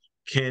out.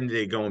 Can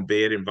they go in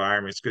bad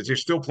environments? Because they're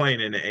still playing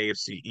in the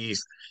AFC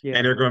East,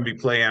 and they're going to be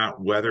playing out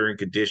weather and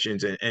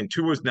conditions. And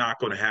Tua's not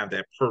going to have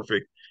that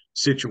perfect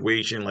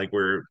situation like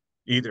where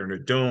either in a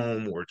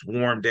dome or it's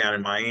warm down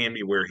in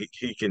Miami where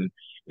he can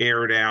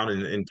air it out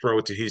and throw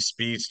it to his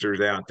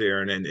speedsters out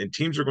there. And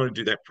teams are going to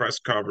do that press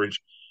coverage,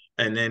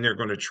 and then they're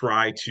going to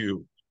try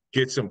to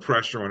get some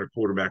pressure on a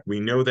quarterback. We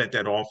know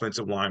that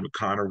offensive line with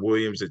Connor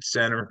Williams at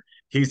center,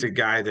 he's a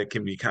guy that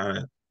can be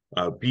kind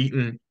of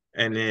beaten.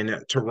 And then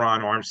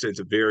Teron Armstead's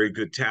a very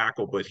good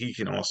tackle, but he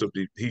can also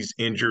he's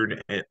injured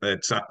at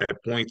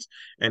points,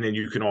 and then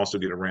you can also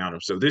get around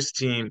him. So this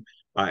team,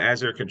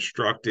 as they're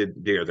constructed,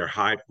 they're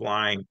high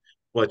flying,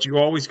 but you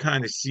always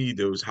kind of see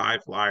those high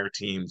flyer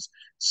teams.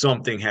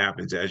 Something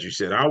happens, as you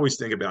said. I always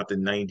think about the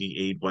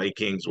 '98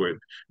 Vikings where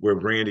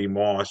Randy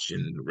Moss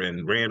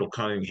and Randall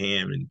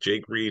Cunningham and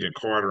Jake Reed and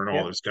Carter and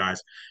all those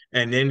guys,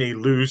 and then they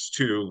lose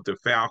to the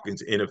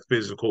Falcons in a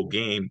physical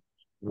game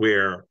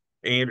where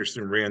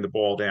Anderson ran the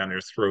ball down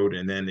their throat,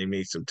 and then they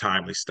made some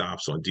timely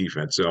stops on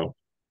defense. So,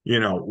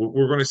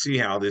 we're going to see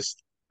how this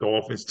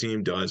Dolphins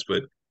team does,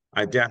 but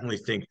I definitely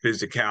think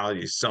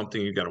physicality is something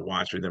you got to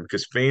watch with them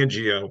because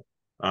Fangio,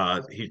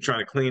 he's trying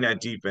to clean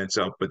that defense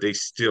up, but they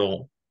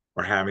still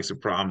are having some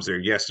problems there.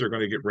 Yes, they're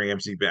going to get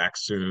Ramsey back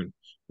soon,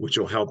 which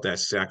will help that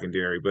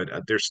secondary, but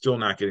they're still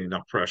not getting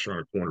enough pressure on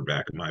a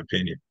cornerback, in my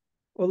opinion.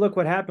 Well, look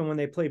what happened when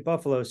they played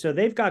Buffalo. So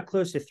they've got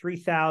close to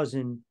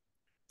 3,000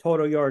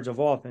 total yards of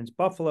offense.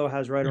 Buffalo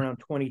has right around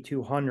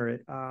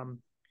 2,200. I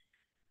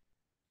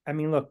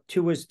mean, look,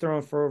 Tua's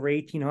thrown for over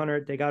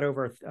 1,800. They got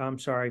over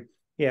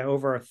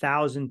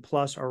 1,000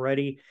 plus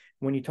already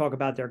when you talk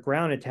about their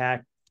ground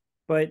attack.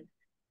 But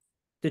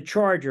the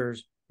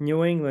Chargers,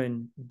 New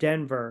England,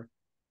 Denver,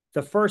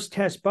 the first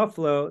test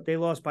Buffalo, they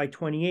lost by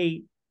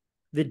 28.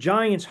 The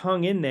Giants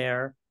hung in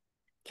there.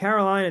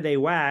 Carolina, they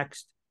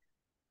waxed.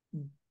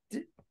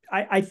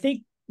 I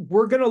think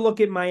we're going to look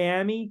at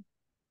Miami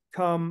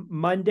come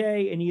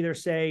Monday and either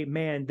say,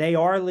 man, they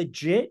are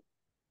legit,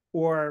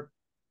 or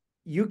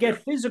you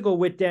get physical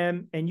with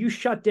them and you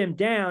shut them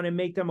down and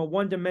make them a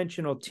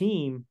one-dimensional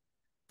team,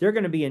 they're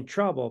going to be in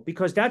trouble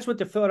because that's what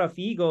the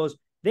Philadelphia Eagles,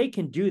 they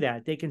can do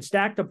that. They can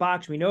stack the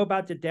box. We know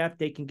about the depth.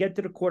 They can get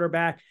to the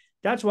quarterback.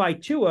 That's why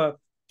Tua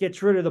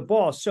gets rid of the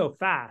ball so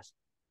fast.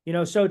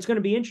 So it's going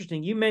to be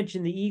interesting. You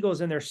mentioned the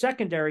Eagles and their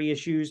secondary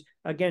issues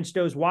against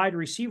those wide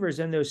receivers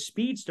and those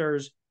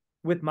speedsters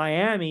with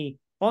Miami.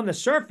 On the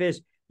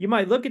surface, you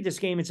might look at this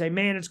game and say,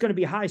 man, it's going to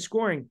be high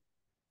scoring.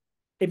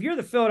 If you're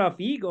the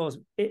Philadelphia Eagles,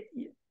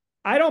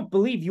 I don't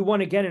believe you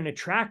want to get in a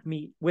track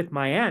meet with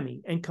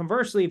Miami. And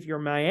conversely, if you're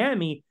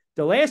Miami,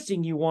 the last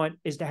thing you want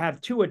is to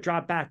have Tua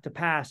drop back to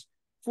pass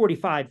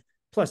 45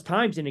 plus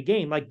times in a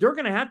game. Like they're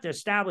going to have to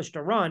establish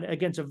the run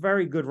against a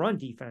very good run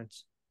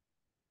defense.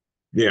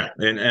 Yeah,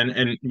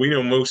 and we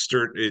know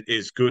Mostert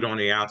is good on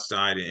the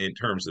outside in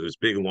terms of his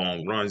big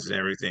long runs and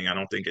everything. I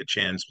don't think a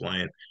Chen's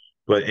playing,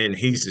 and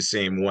he's the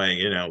same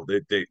way.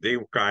 They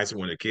guys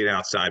want to get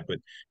outside, but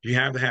you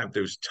have to have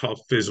those tough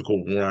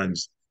physical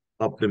runs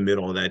up the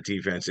middle of that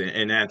defense,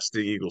 and that's the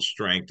Eagles'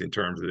 strength in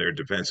terms of their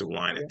defensive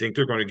line. I think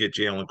they're going to get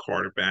Jalen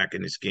Carter back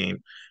in this game.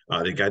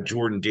 They got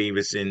Jordan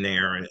Davis in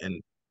there,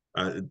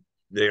 and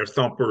they're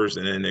thumpers,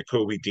 and then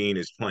Kobe Dean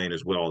is playing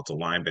as well. It's a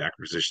linebacker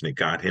position. They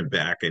got him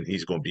back, and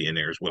he's going to be in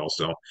there as well.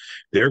 So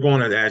they're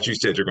going to, as you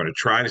said, they're going to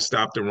try to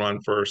stop the run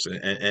first,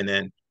 and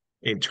then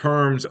in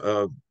terms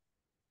of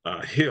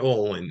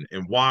Hill and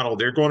Waddle,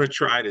 they're going to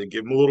try to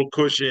give them a little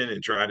cushion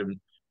and try to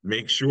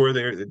make sure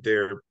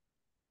they're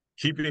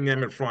keeping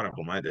them in front of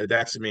them.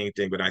 That's the main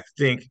thing. But I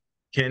think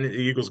can the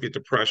Eagles get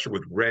the pressure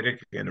with Reddick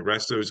and the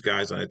rest of those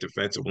guys on the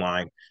defensive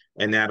line,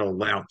 and that'll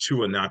allow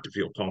Tua not to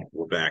feel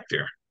comfortable back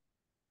there.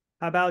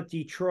 How about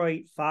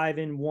Detroit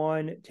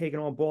 5-1, taking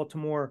on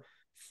Baltimore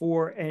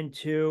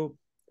 4-2?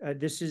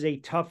 This is a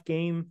tough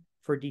game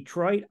for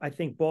Detroit. I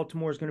think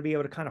Baltimore is going to be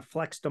able to kind of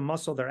flex the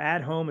muscle. They're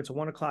at home. It's a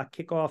 1:00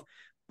 kickoff.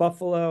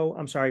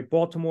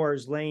 Baltimore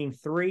is laying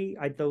 3.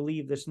 I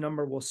believe this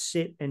number will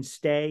sit and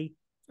stay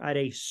at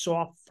a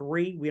soft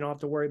 3. We don't have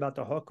to worry about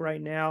the hook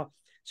right now.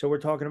 So we're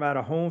talking about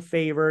a home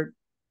favorite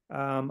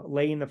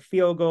laying the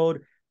field goal.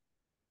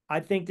 I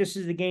think this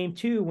is the game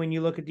too. When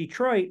you look at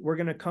Detroit, we're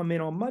going to come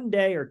in on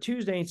Monday or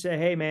Tuesday and say,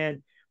 hey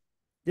man,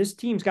 this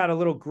team's got a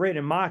little grit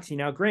and moxie.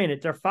 Now,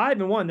 granted, they're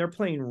 5-1. They're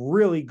playing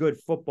really good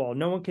football.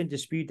 No one can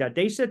dispute that.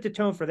 They set the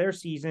tone for their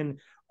season,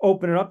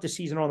 opening up the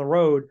season on the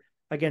road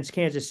against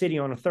Kansas City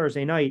on a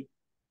Thursday night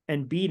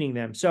and beating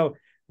them. So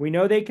we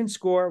know they can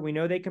score. We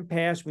know they can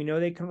pass. We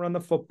know they can run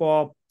the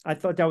football. I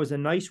thought that was a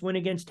nice win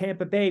against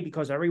Tampa Bay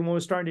because everyone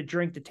was starting to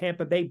drink the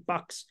Tampa Bay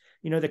Bucks,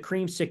 the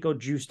creamsicle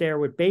juice there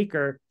with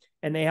Baker,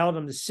 and they held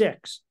them to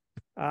 6.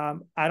 I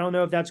don't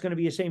know if that's going to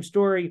be the same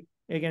story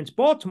against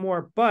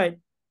Baltimore, but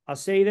I'll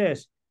say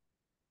this.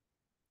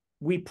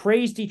 We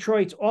praised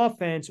Detroit's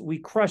offense. We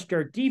crushed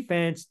their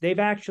defense. Their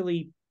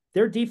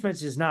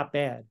defense is not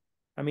bad.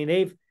 I mean,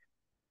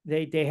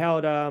 they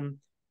held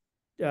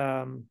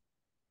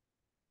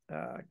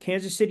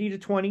Kansas City to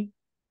 20,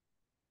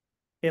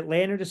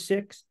 Atlanta to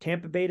 6,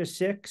 Tampa Bay to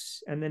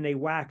 6, and then they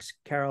waxed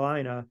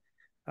Carolina,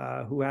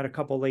 who had a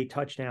couple late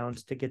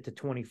touchdowns to get to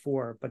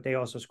 24, but they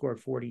also scored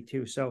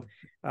 42. So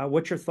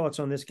what's your thoughts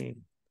on this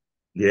game?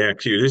 Yeah,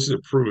 Q, this is a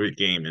prove-it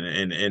game,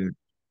 and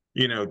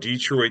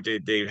Detroit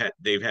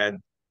they've had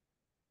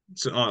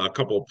a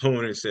couple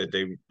opponents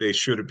that they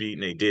should have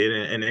beaten, they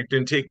did, and they've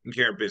been taking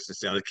care of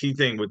business now. The key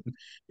thing with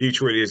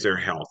Detroit is their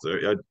health,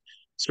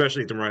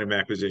 especially at the running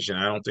back position.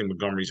 I don't think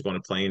Montgomery's going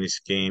to play in this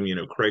game.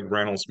 Craig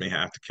Reynolds may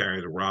have to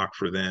carry the rock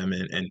for them,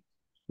 and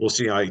we'll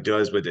see how he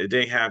does. But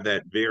they have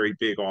that very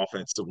big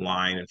offensive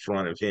line in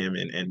front of him,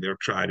 and they'll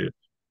try to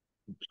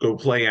go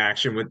play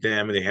action with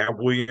them. And they have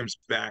Williams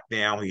back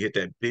now. He hit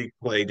that big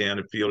play down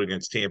the field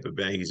against Tampa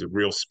Bay. He's a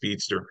real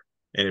speedster.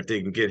 And if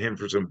they can get him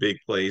for some big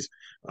plays,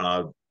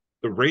 the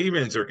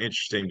Ravens are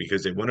interesting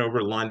because they went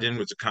over London,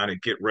 was a kind of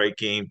get right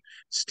game.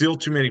 Still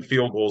too many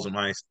field goals in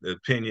my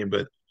opinion,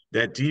 but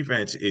that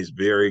defense is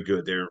very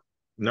good. They're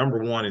number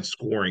 1 in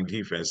scoring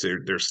defense.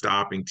 They're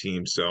stopping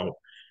teams. So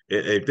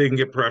if they can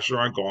get pressure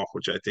on Goff,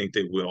 which I think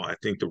they will, I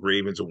think the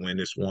Ravens will win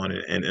this one.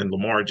 And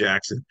Lamar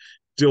Jackson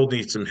still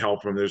needs some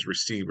help from those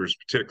receivers,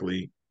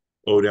 particularly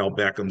Odell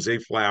Beckham. Zay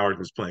Flowers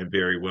was playing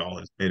very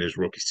well in his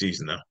rookie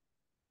season, though.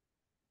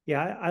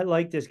 Yeah, I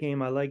like this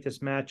game. I like this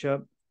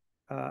matchup.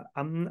 I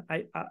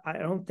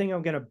don't think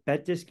I'm going to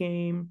bet this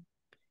game.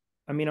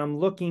 I mean, I'm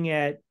looking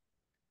at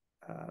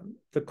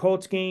the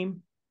Colts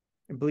game,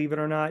 and believe it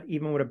or not,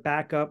 even with a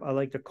backup, I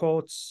like the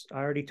Colts. I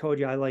already told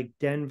you I like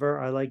Denver.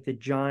 I like the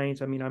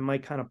Giants. I mean, I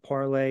might kind of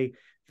parlay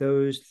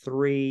those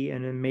 3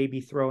 and then maybe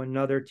throw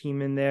another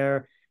team in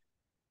there.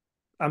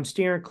 I'm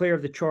steering clear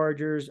of the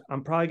Chargers.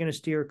 I'm probably going to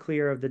steer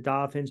clear of the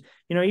Dolphins.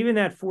 Even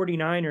that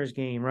 49ers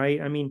game, right?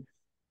 I mean,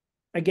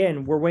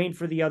 again, we're waiting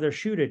for the other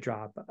shoe to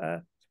drop.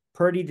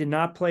 Purdy did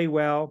not play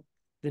well.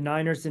 The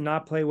Niners did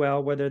not play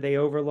well, whether they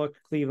overlooked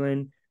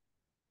Cleveland.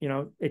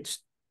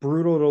 It's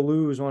brutal to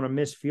lose on a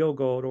missed field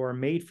goal or a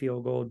made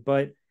field goal,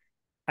 but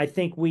I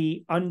think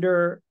we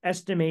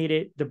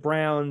underestimated the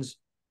Browns'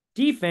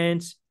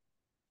 defense,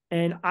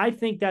 and I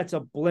think that's a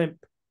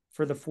blimp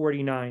for the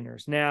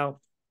 49ers. Now,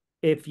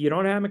 if you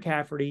don't have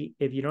McCaffrey,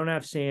 if you don't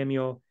have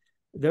Samuel,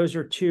 those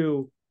are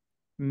 2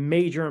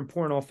 major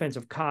important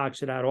offensive cogs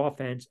to that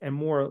offense, and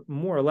more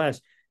or less,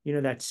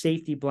 that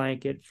safety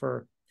blanket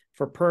for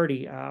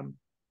Purdy.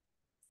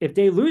 If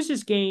they lose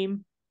this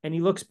game and he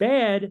looks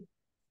bad,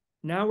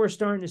 now we're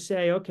starting to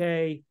say,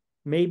 okay,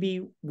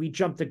 maybe we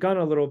jumped the gun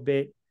a little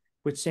bit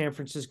with San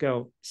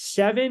Francisco.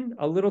 7,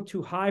 a little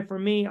too high for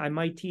me. I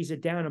might tease it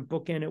down and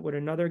bookend it with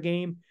another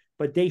game,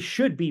 but they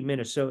should beat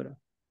Minnesota.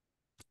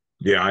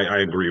 Yeah, I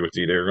agree with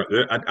you.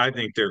 I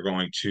think they're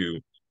going to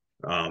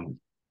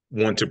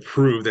want to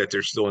prove that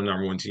they're still a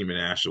number 1 team in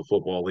the National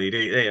Football League.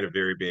 They had a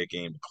very big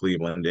game in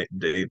Cleveland.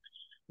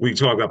 We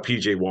talk about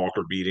PJ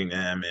Walker beating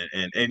them,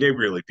 and they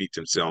really beat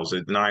themselves.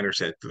 The Niners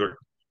had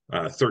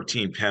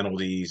 13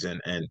 penalties,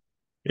 and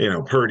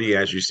Purdy,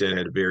 as you said,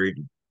 had a very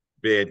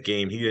bad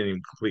game. He didn't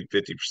even complete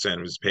 50%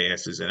 of his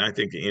passes, and I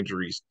think the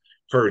injuries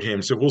hurt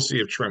him. So we'll see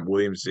if Trent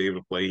Williams is able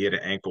to play. He had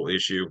an ankle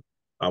issue.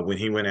 when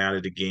he went out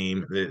of the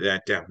game.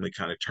 That definitely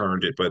kind of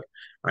turned it. But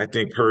I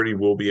think Purdy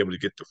will be able to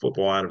get the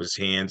football out of his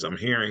hands. I'm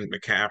hearing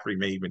McCaffrey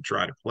may even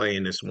try to play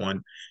in this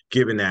one,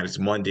 given that it's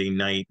Monday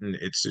night and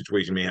its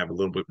situation may have a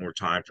little bit more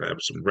time to have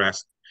some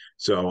rest.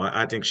 So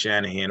I think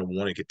Shanahan will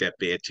want to get that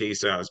bad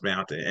taste out of his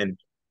mouth, and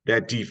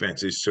that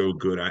defense is so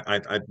good. I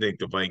think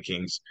the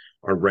Vikings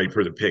are right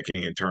for the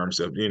picking in terms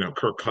of,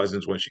 Kirk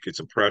Cousins. Once you get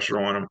some pressure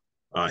on him,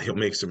 he'll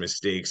make some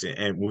mistakes,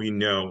 and we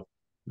know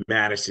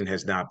Madison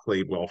has not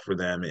played well for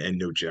them, and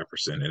no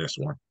Jefferson in this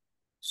one.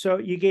 So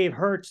you gave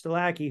Hurts to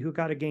Lackey, who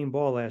got a game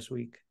ball last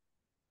week.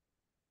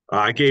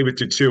 I gave it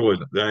to Tua.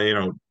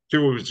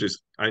 Tua was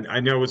just, I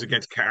know it was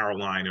against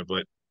Carolina,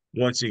 but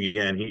once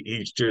again,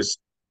 he's just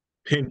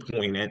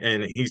pinpoint,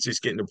 and he's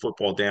just getting the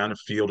football down the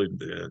field. And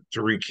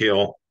Tyreek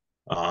Hill,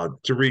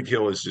 Tyreek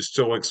Hill is just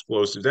so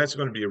explosive. That's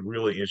going to be a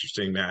really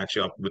interesting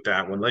matchup with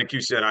that one. Like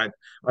you said, I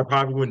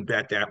probably wouldn't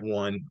bet that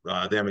one,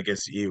 them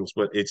against the Eagles,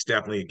 but it's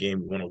definitely a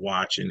game we want to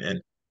watch,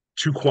 and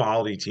two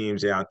quality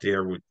teams out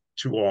there with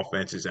two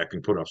offenses that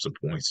can put up some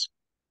points.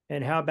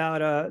 And how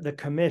about the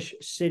commish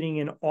sitting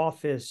in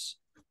office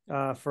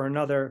for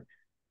another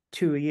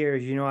 2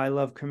 years? I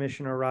love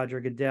Commissioner Roger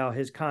Goodell.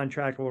 His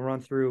contract will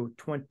run through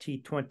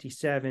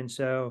 2027.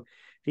 So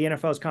the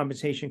NFL's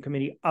compensation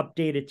committee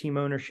updated team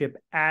ownership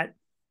at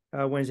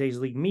Wednesday's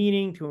league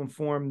meeting to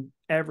inform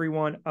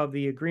everyone of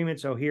the agreement.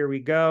 So here we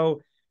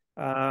go.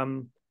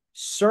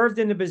 Served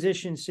in the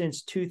position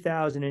since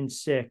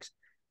 2006.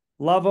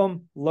 Love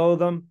him,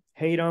 loathe him,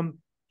 hate him.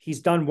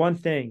 He's done one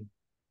thing.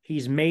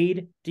 He's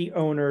made the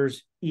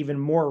owners even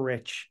more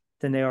rich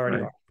than they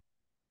already are.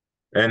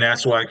 And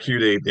that's why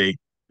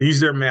he's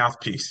their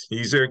mouthpiece.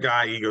 He's their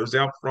guy. He goes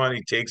out front,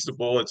 he takes the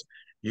bullets.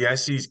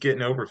 Yes, he's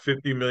getting over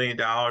 $50 million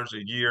a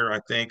year,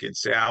 I think, in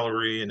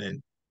salary. And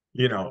then,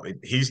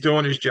 he's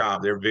doing his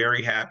job. They're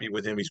very happy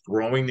with him. He's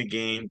growing the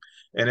game.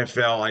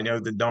 NFL, I know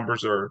the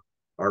numbers are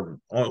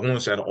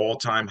almost at an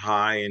all-time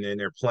high, and then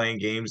they're playing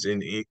games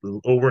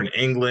over in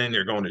England.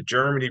 They're going to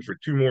Germany for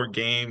two more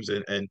games,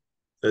 and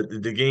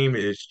the game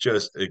is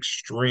just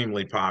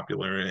extremely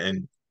popular.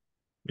 And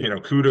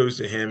kudos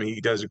to him.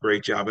 He does a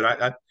great job.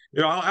 But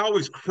I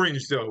always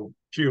cringe though,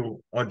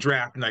 Q, on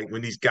draft night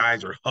when these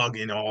guys are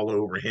hugging all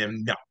over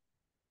him. No,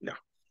 no,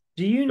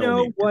 Do you don't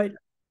know need to.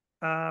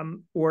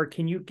 what, or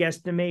can you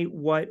guesstimate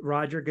what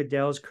Roger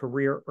Goodell's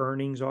career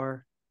earnings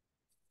are?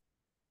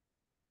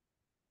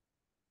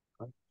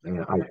 And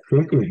I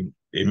think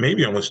it may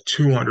be almost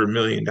 $200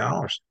 million.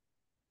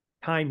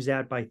 Times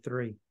that by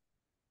 3.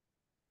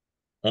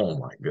 Oh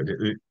my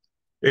goodness.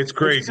 It's It's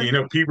crazy.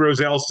 Pete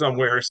Rozelle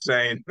somewhere is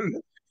saying,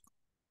 "Oh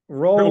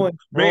rolling,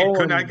 man,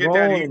 couldn't I rolling, get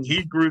that?" rolling.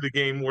 He grew the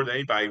game more than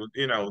anybody.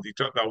 He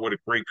talked about what a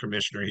great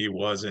commissioner he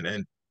was, and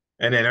then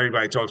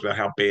everybody talks about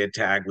how bad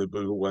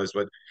Tagliabue was.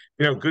 But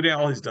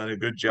Goodell has done a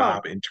good Well,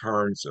 job in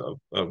terms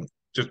of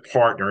just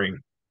partnering.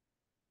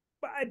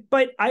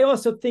 but I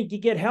also think you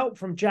get help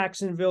from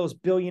Jacksonville's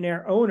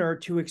billionaire owner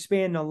to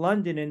expand to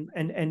London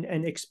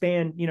and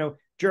expand,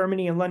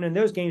 Germany and London,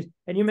 those games.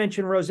 And you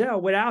mentioned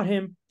Rozelle. Without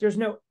him, there's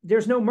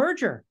no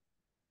merger.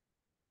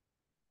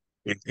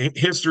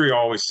 History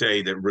always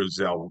say that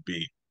Rozelle will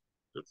be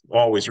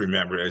always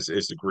remembered as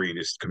the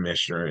greatest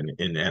commissioner in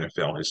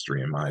NFL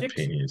history, in my Six,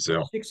 opinion.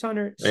 So,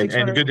 600, and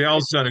 600.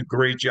 Goodell's done a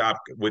great job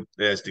with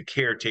as the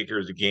caretaker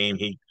of the game.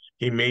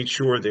 He made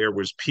sure there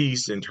was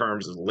peace in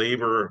terms of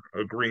labor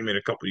agreement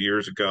a couple of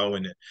years ago,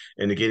 and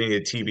getting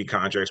the TV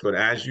contracts. But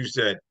as you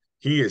said,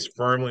 he is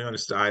firmly on the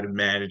side of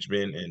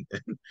management, and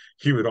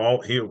he'll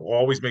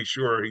always make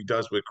sure he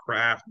does what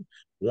Kraft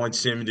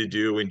wants him to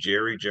do, and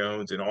Jerry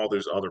Jones and all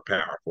those other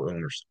powerful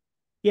owners.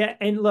 Yeah.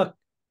 And look,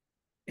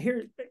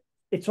 here,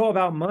 it's all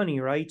about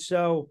money, right?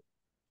 So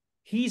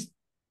he's,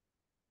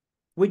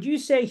 would you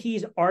say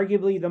he's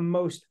arguably the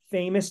most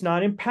famous,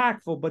 not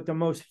impactful, but the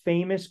most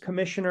famous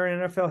commissioner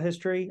in NFL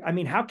history? I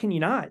mean, how can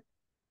you not?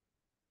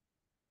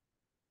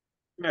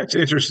 That's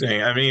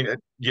interesting. I mean,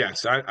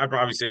 yes, I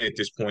probably say at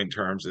this point in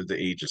terms of the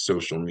age of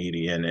social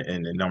media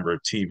and the number of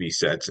TV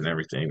sets and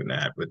everything and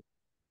that, but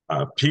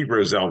Pete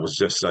Rozelle was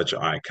just such an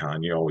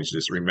icon. You always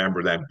just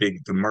remember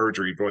the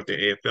merger. He brought the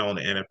AFL and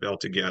the NFL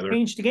together,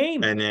 Changed the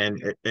game. and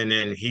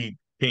then he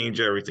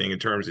changed everything in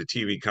terms of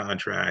TV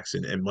contracts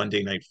and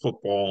Monday Night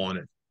Football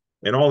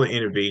and all the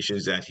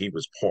innovations that he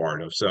was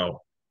part of. So,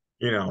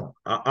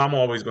 I'm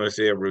always going to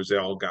say a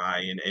Rozelle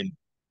guy, and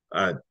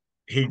uh,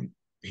 he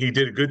he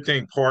did a good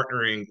thing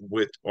partnering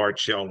with Art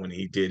Shell when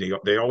he did.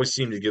 They always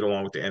seemed to get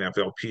along with the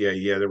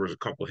NFLPA. Yeah, there was a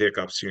couple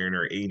hiccups here and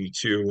there.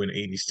 82 and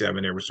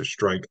 87, there was a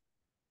strike.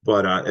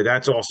 But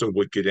that's also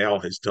what Goodell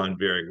has done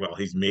very well.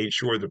 He's made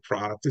sure the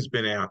product has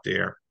been out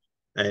there.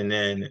 And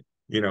then,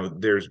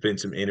 there's been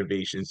some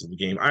innovations in the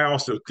game. I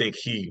also think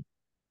he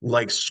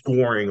likes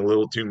scoring a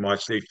little too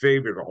much. They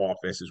favor the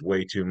offenses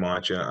way too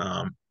much.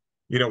 One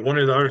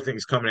of the other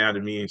things coming out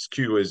of me in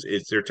Q is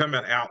they're talking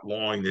about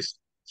outlawing this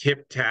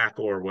hip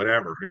tackle or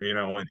whatever,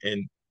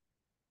 and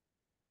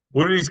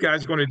what are these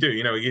guys going to do?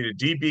 You get a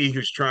DB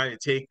who's trying to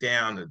take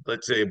down,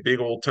 let's say, a big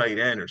old tight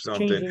end or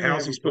something. Changing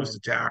How's he supposed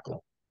everything. to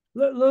tackle?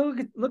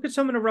 Look at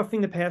some of the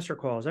roughing the passer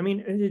calls. I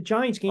mean, the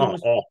Giants game Oh,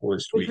 awful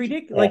this was week.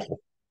 ridiculous. Like, Awful.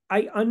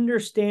 I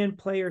understand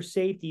player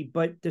safety,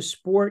 but the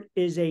sport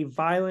is a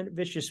violent,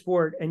 vicious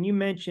sport. And you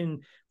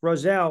mentioned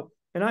Roselle,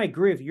 and I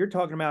agree with you. You're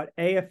talking about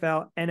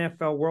AFL,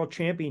 NFL World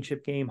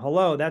Championship game.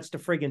 Hello, that's the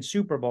friggin'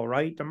 Super Bowl,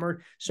 right?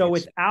 So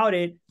Yes. without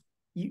it,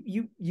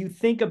 you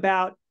think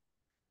about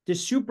the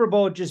Super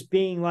Bowl just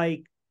being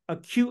like a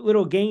cute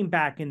little game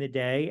back in the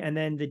day, and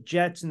then the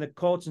Jets and the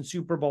Colts in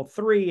Super Bowl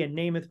III, and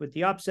Namath with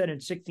the upset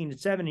and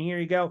 16-7, and here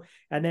you go.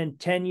 And then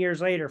 10 years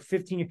later,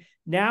 15 years,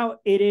 now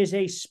it is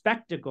a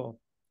spectacle,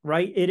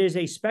 right? It is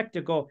a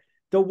spectacle.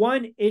 The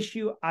one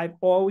issue I've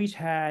always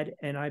had,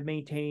 and I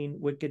maintain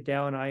with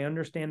Goodell, and I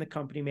understand the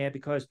company, man,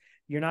 because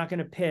you're not going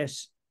to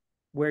piss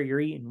where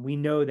you're eating. We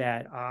know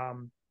that.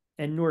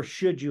 And nor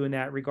should you in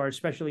that regard,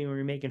 especially when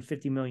you're making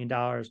 $50 million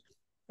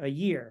a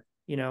year,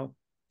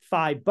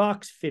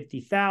 $5,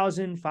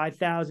 50,000,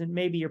 5,000,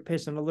 maybe you're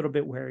pissing a little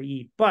bit where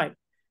you eat, but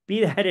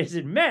be that as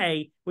it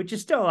may, which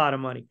is still a lot of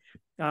money,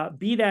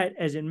 be that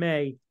as it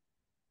may,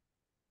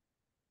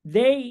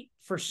 they,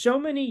 for so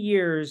many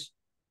years,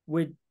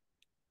 would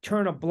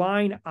turn a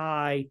blind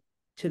eye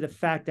to the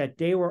fact that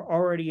they were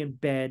already in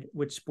bed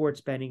with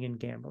sports betting and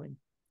gambling.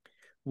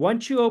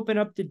 Once you open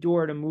up the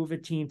door to move a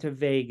team to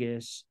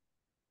Vegas,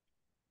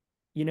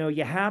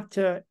 you have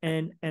to,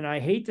 and I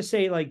hate to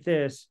say it like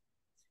this,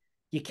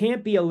 you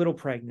can't be a little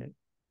pregnant.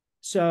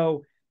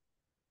 So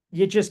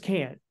you just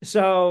can't.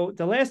 So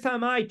the last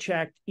time I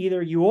checked,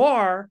 either you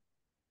are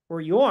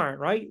or you aren't,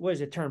 right? What is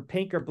it, turn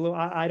pink or blue?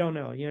 I don't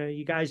know.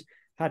 You guys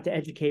have to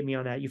educate me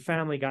on that. You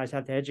family guys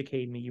have to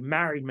educate me. You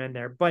married men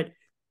there. But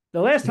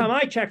the last time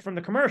I checked from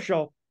the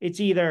commercial,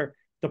 it's either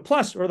the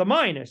plus or the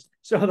minus.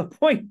 So the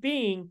point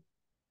being,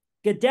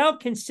 Goodell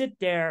can sit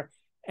there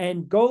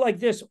and go like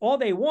this all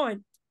they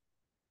want.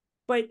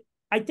 But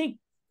I think,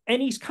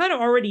 and he's kind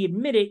of already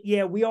admitted,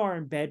 yeah, we are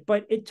in bed,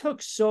 but it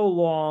took so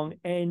long.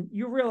 And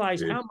you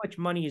realize how much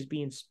money is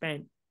being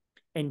spent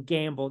and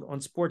gambled on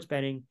sports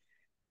betting.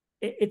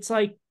 It's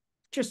like,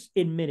 just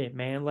admit it,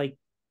 man. Like,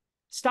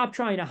 stop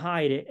trying to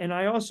hide it. And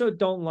I also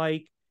don't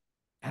like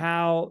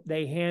how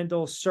they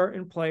handle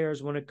certain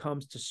players when it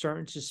comes to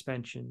certain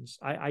suspensions.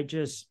 I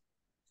just,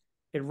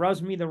 it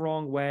rubs me the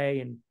wrong way.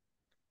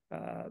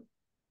 And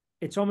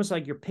it's almost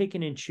like you're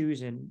picking and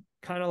choosing,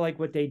 kind of like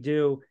what they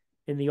do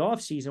in the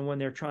offseason when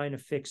they're trying to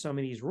fix some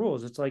of these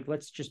rules. It's like,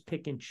 let's just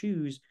pick and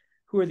choose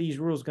who are these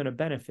rules going to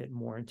benefit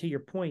more. And to your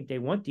point, they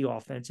want the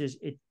offenses.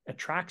 It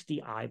attracts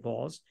the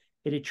eyeballs.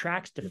 It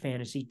attracts the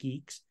fantasy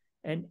geeks,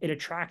 and it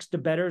attracts the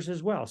bettors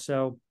as well.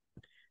 So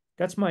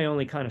that's my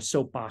only kind of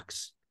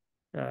soapbox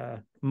Yeah,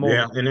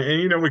 moment.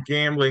 and with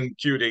gambling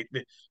too,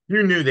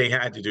 you knew they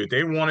had to do it.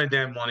 They wanted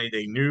that money.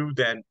 They knew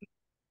that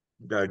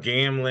the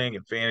gambling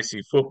and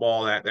fantasy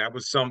football, that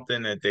was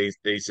something that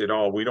they said,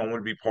 oh, we don't want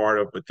to be part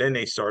of. But then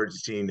they started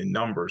seeing the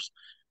numbers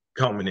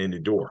coming in the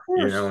door. Of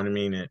You know course. what I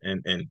mean?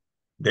 And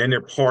then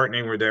they're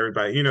partnering with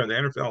everybody. The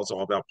NFL is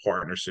all about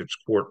partnerships,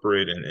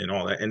 corporate, and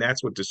all that. And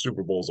that's what the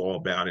Super Bowl is all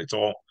about. It's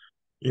all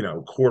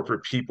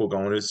corporate people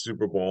going to the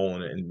Super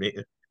Bowl and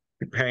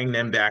paying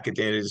them back at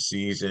the end of the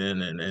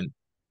season, and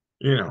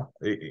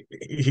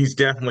he's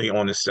definitely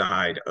on the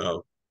side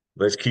of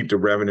let's keep the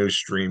revenue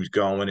streams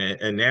going.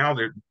 And now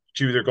they're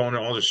going to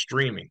all the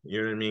streaming,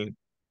 you know what I mean?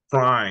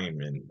 Prime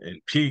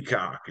and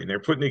Peacock, and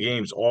they're putting the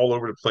games all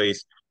over the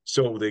place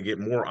so they get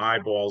more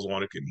eyeballs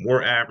on it, get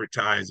more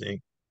advertising.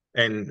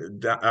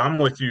 And I'm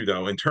with you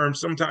though, in terms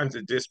sometimes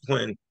the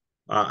discipline.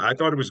 I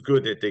thought it was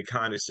good that they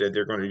kind of said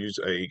they're going to use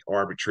a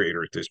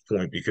arbitrator at this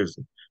point, because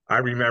I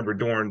remember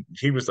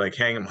he was like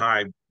hang 'em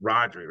high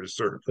Roger at a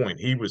certain point.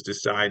 He was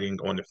deciding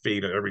on the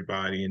fate of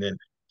everybody, and then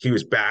he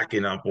was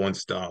backing up on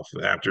stuff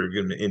after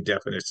giving an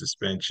indefinite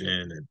suspension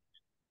and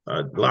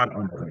a lot of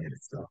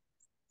unrelated stuff.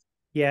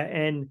 Yeah.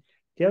 And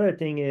the other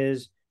thing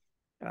is,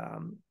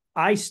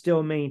 I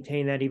still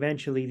maintain that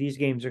eventually these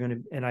games are going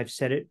to, and I've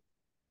said it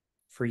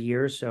for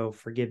years, so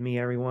forgive me,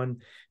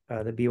 everyone,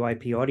 the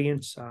BYP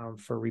audience,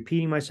 for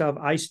repeating myself.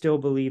 I still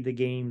believe the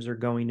games are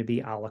going to be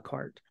a la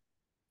carte.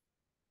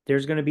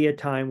 There's going to be a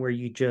time where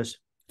you just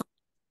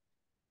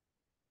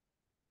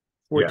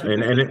Yeah,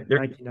 14, and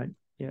 19,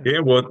 yeah. yeah,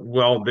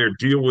 well, their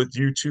deal with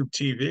YouTube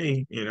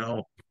TV,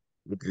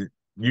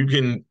 you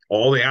can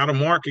all the out of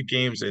market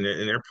games, and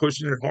they're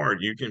pushing it hard.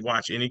 You can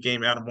watch any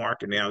game out of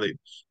market now.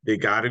 They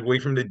got it away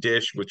from the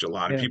dish, which a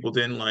lot of Yeah. people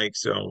didn't like.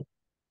 So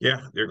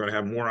yeah, they're going to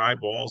have more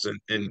eyeballs,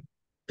 and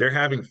they're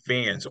having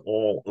fans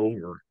all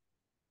over.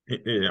 A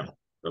NFL's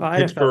a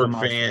Pittsburgh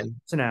monster. fan,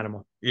 It's an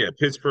animal. yeah,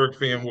 Pittsburgh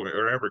fan,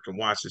 wherever can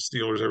watch the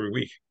Steelers every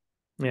week.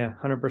 Yeah,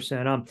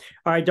 100%. All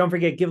right, don't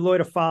forget, give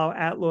Lloyd a follow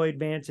at Lloyd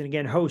Vance. And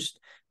again, host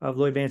of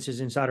Lloyd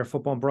Vance's Insider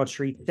Football on Broad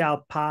Street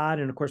South Pod.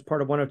 And of course,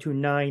 part of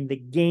 1029 The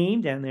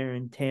Game down there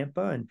in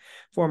Tampa, and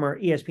former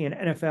ESPN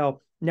NFL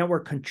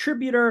Network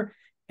contributor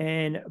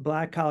and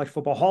Black College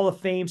Football Hall of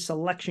Fame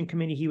selection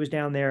committee. He was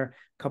down there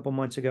a couple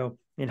months ago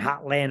in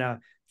Hotlanta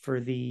for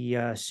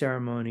the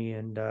ceremony,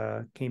 and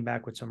came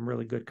back with some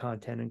really good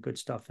content and good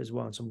stuff as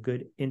well, and some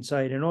good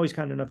insight, and always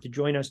kind enough to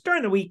join us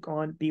during the week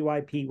on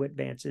BYP with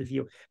Vance's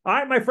View. All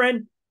right, my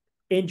friend,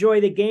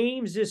 enjoy the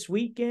games this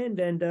weekend,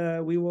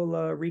 and we will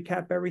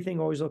recap everything.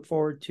 Always look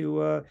forward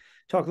to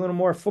talk a little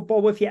more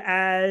football with you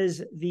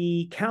as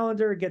the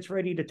calendar gets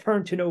ready to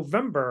turn to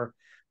November.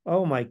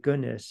 Oh my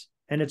goodness.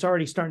 And it's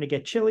already starting to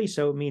get chilly,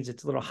 so it means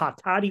it's a little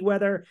hot toddy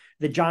weather.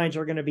 The Giants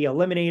are going to be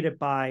eliminated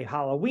by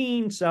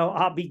Halloween, so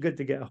I'll be good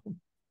to go.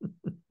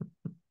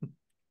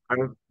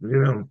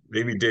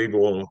 Maybe Dave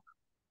will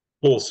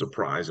pull a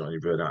surprise on you,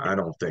 but I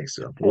don't think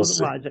so. We'll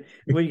see.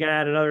 Well, you got to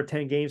add another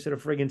 10 games to the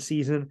friggin'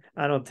 season?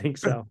 I don't think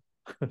so.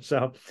 So,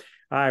 all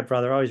right,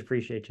 brother. Always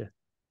appreciate you.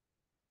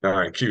 All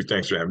right, Q.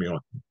 Thanks for having me on.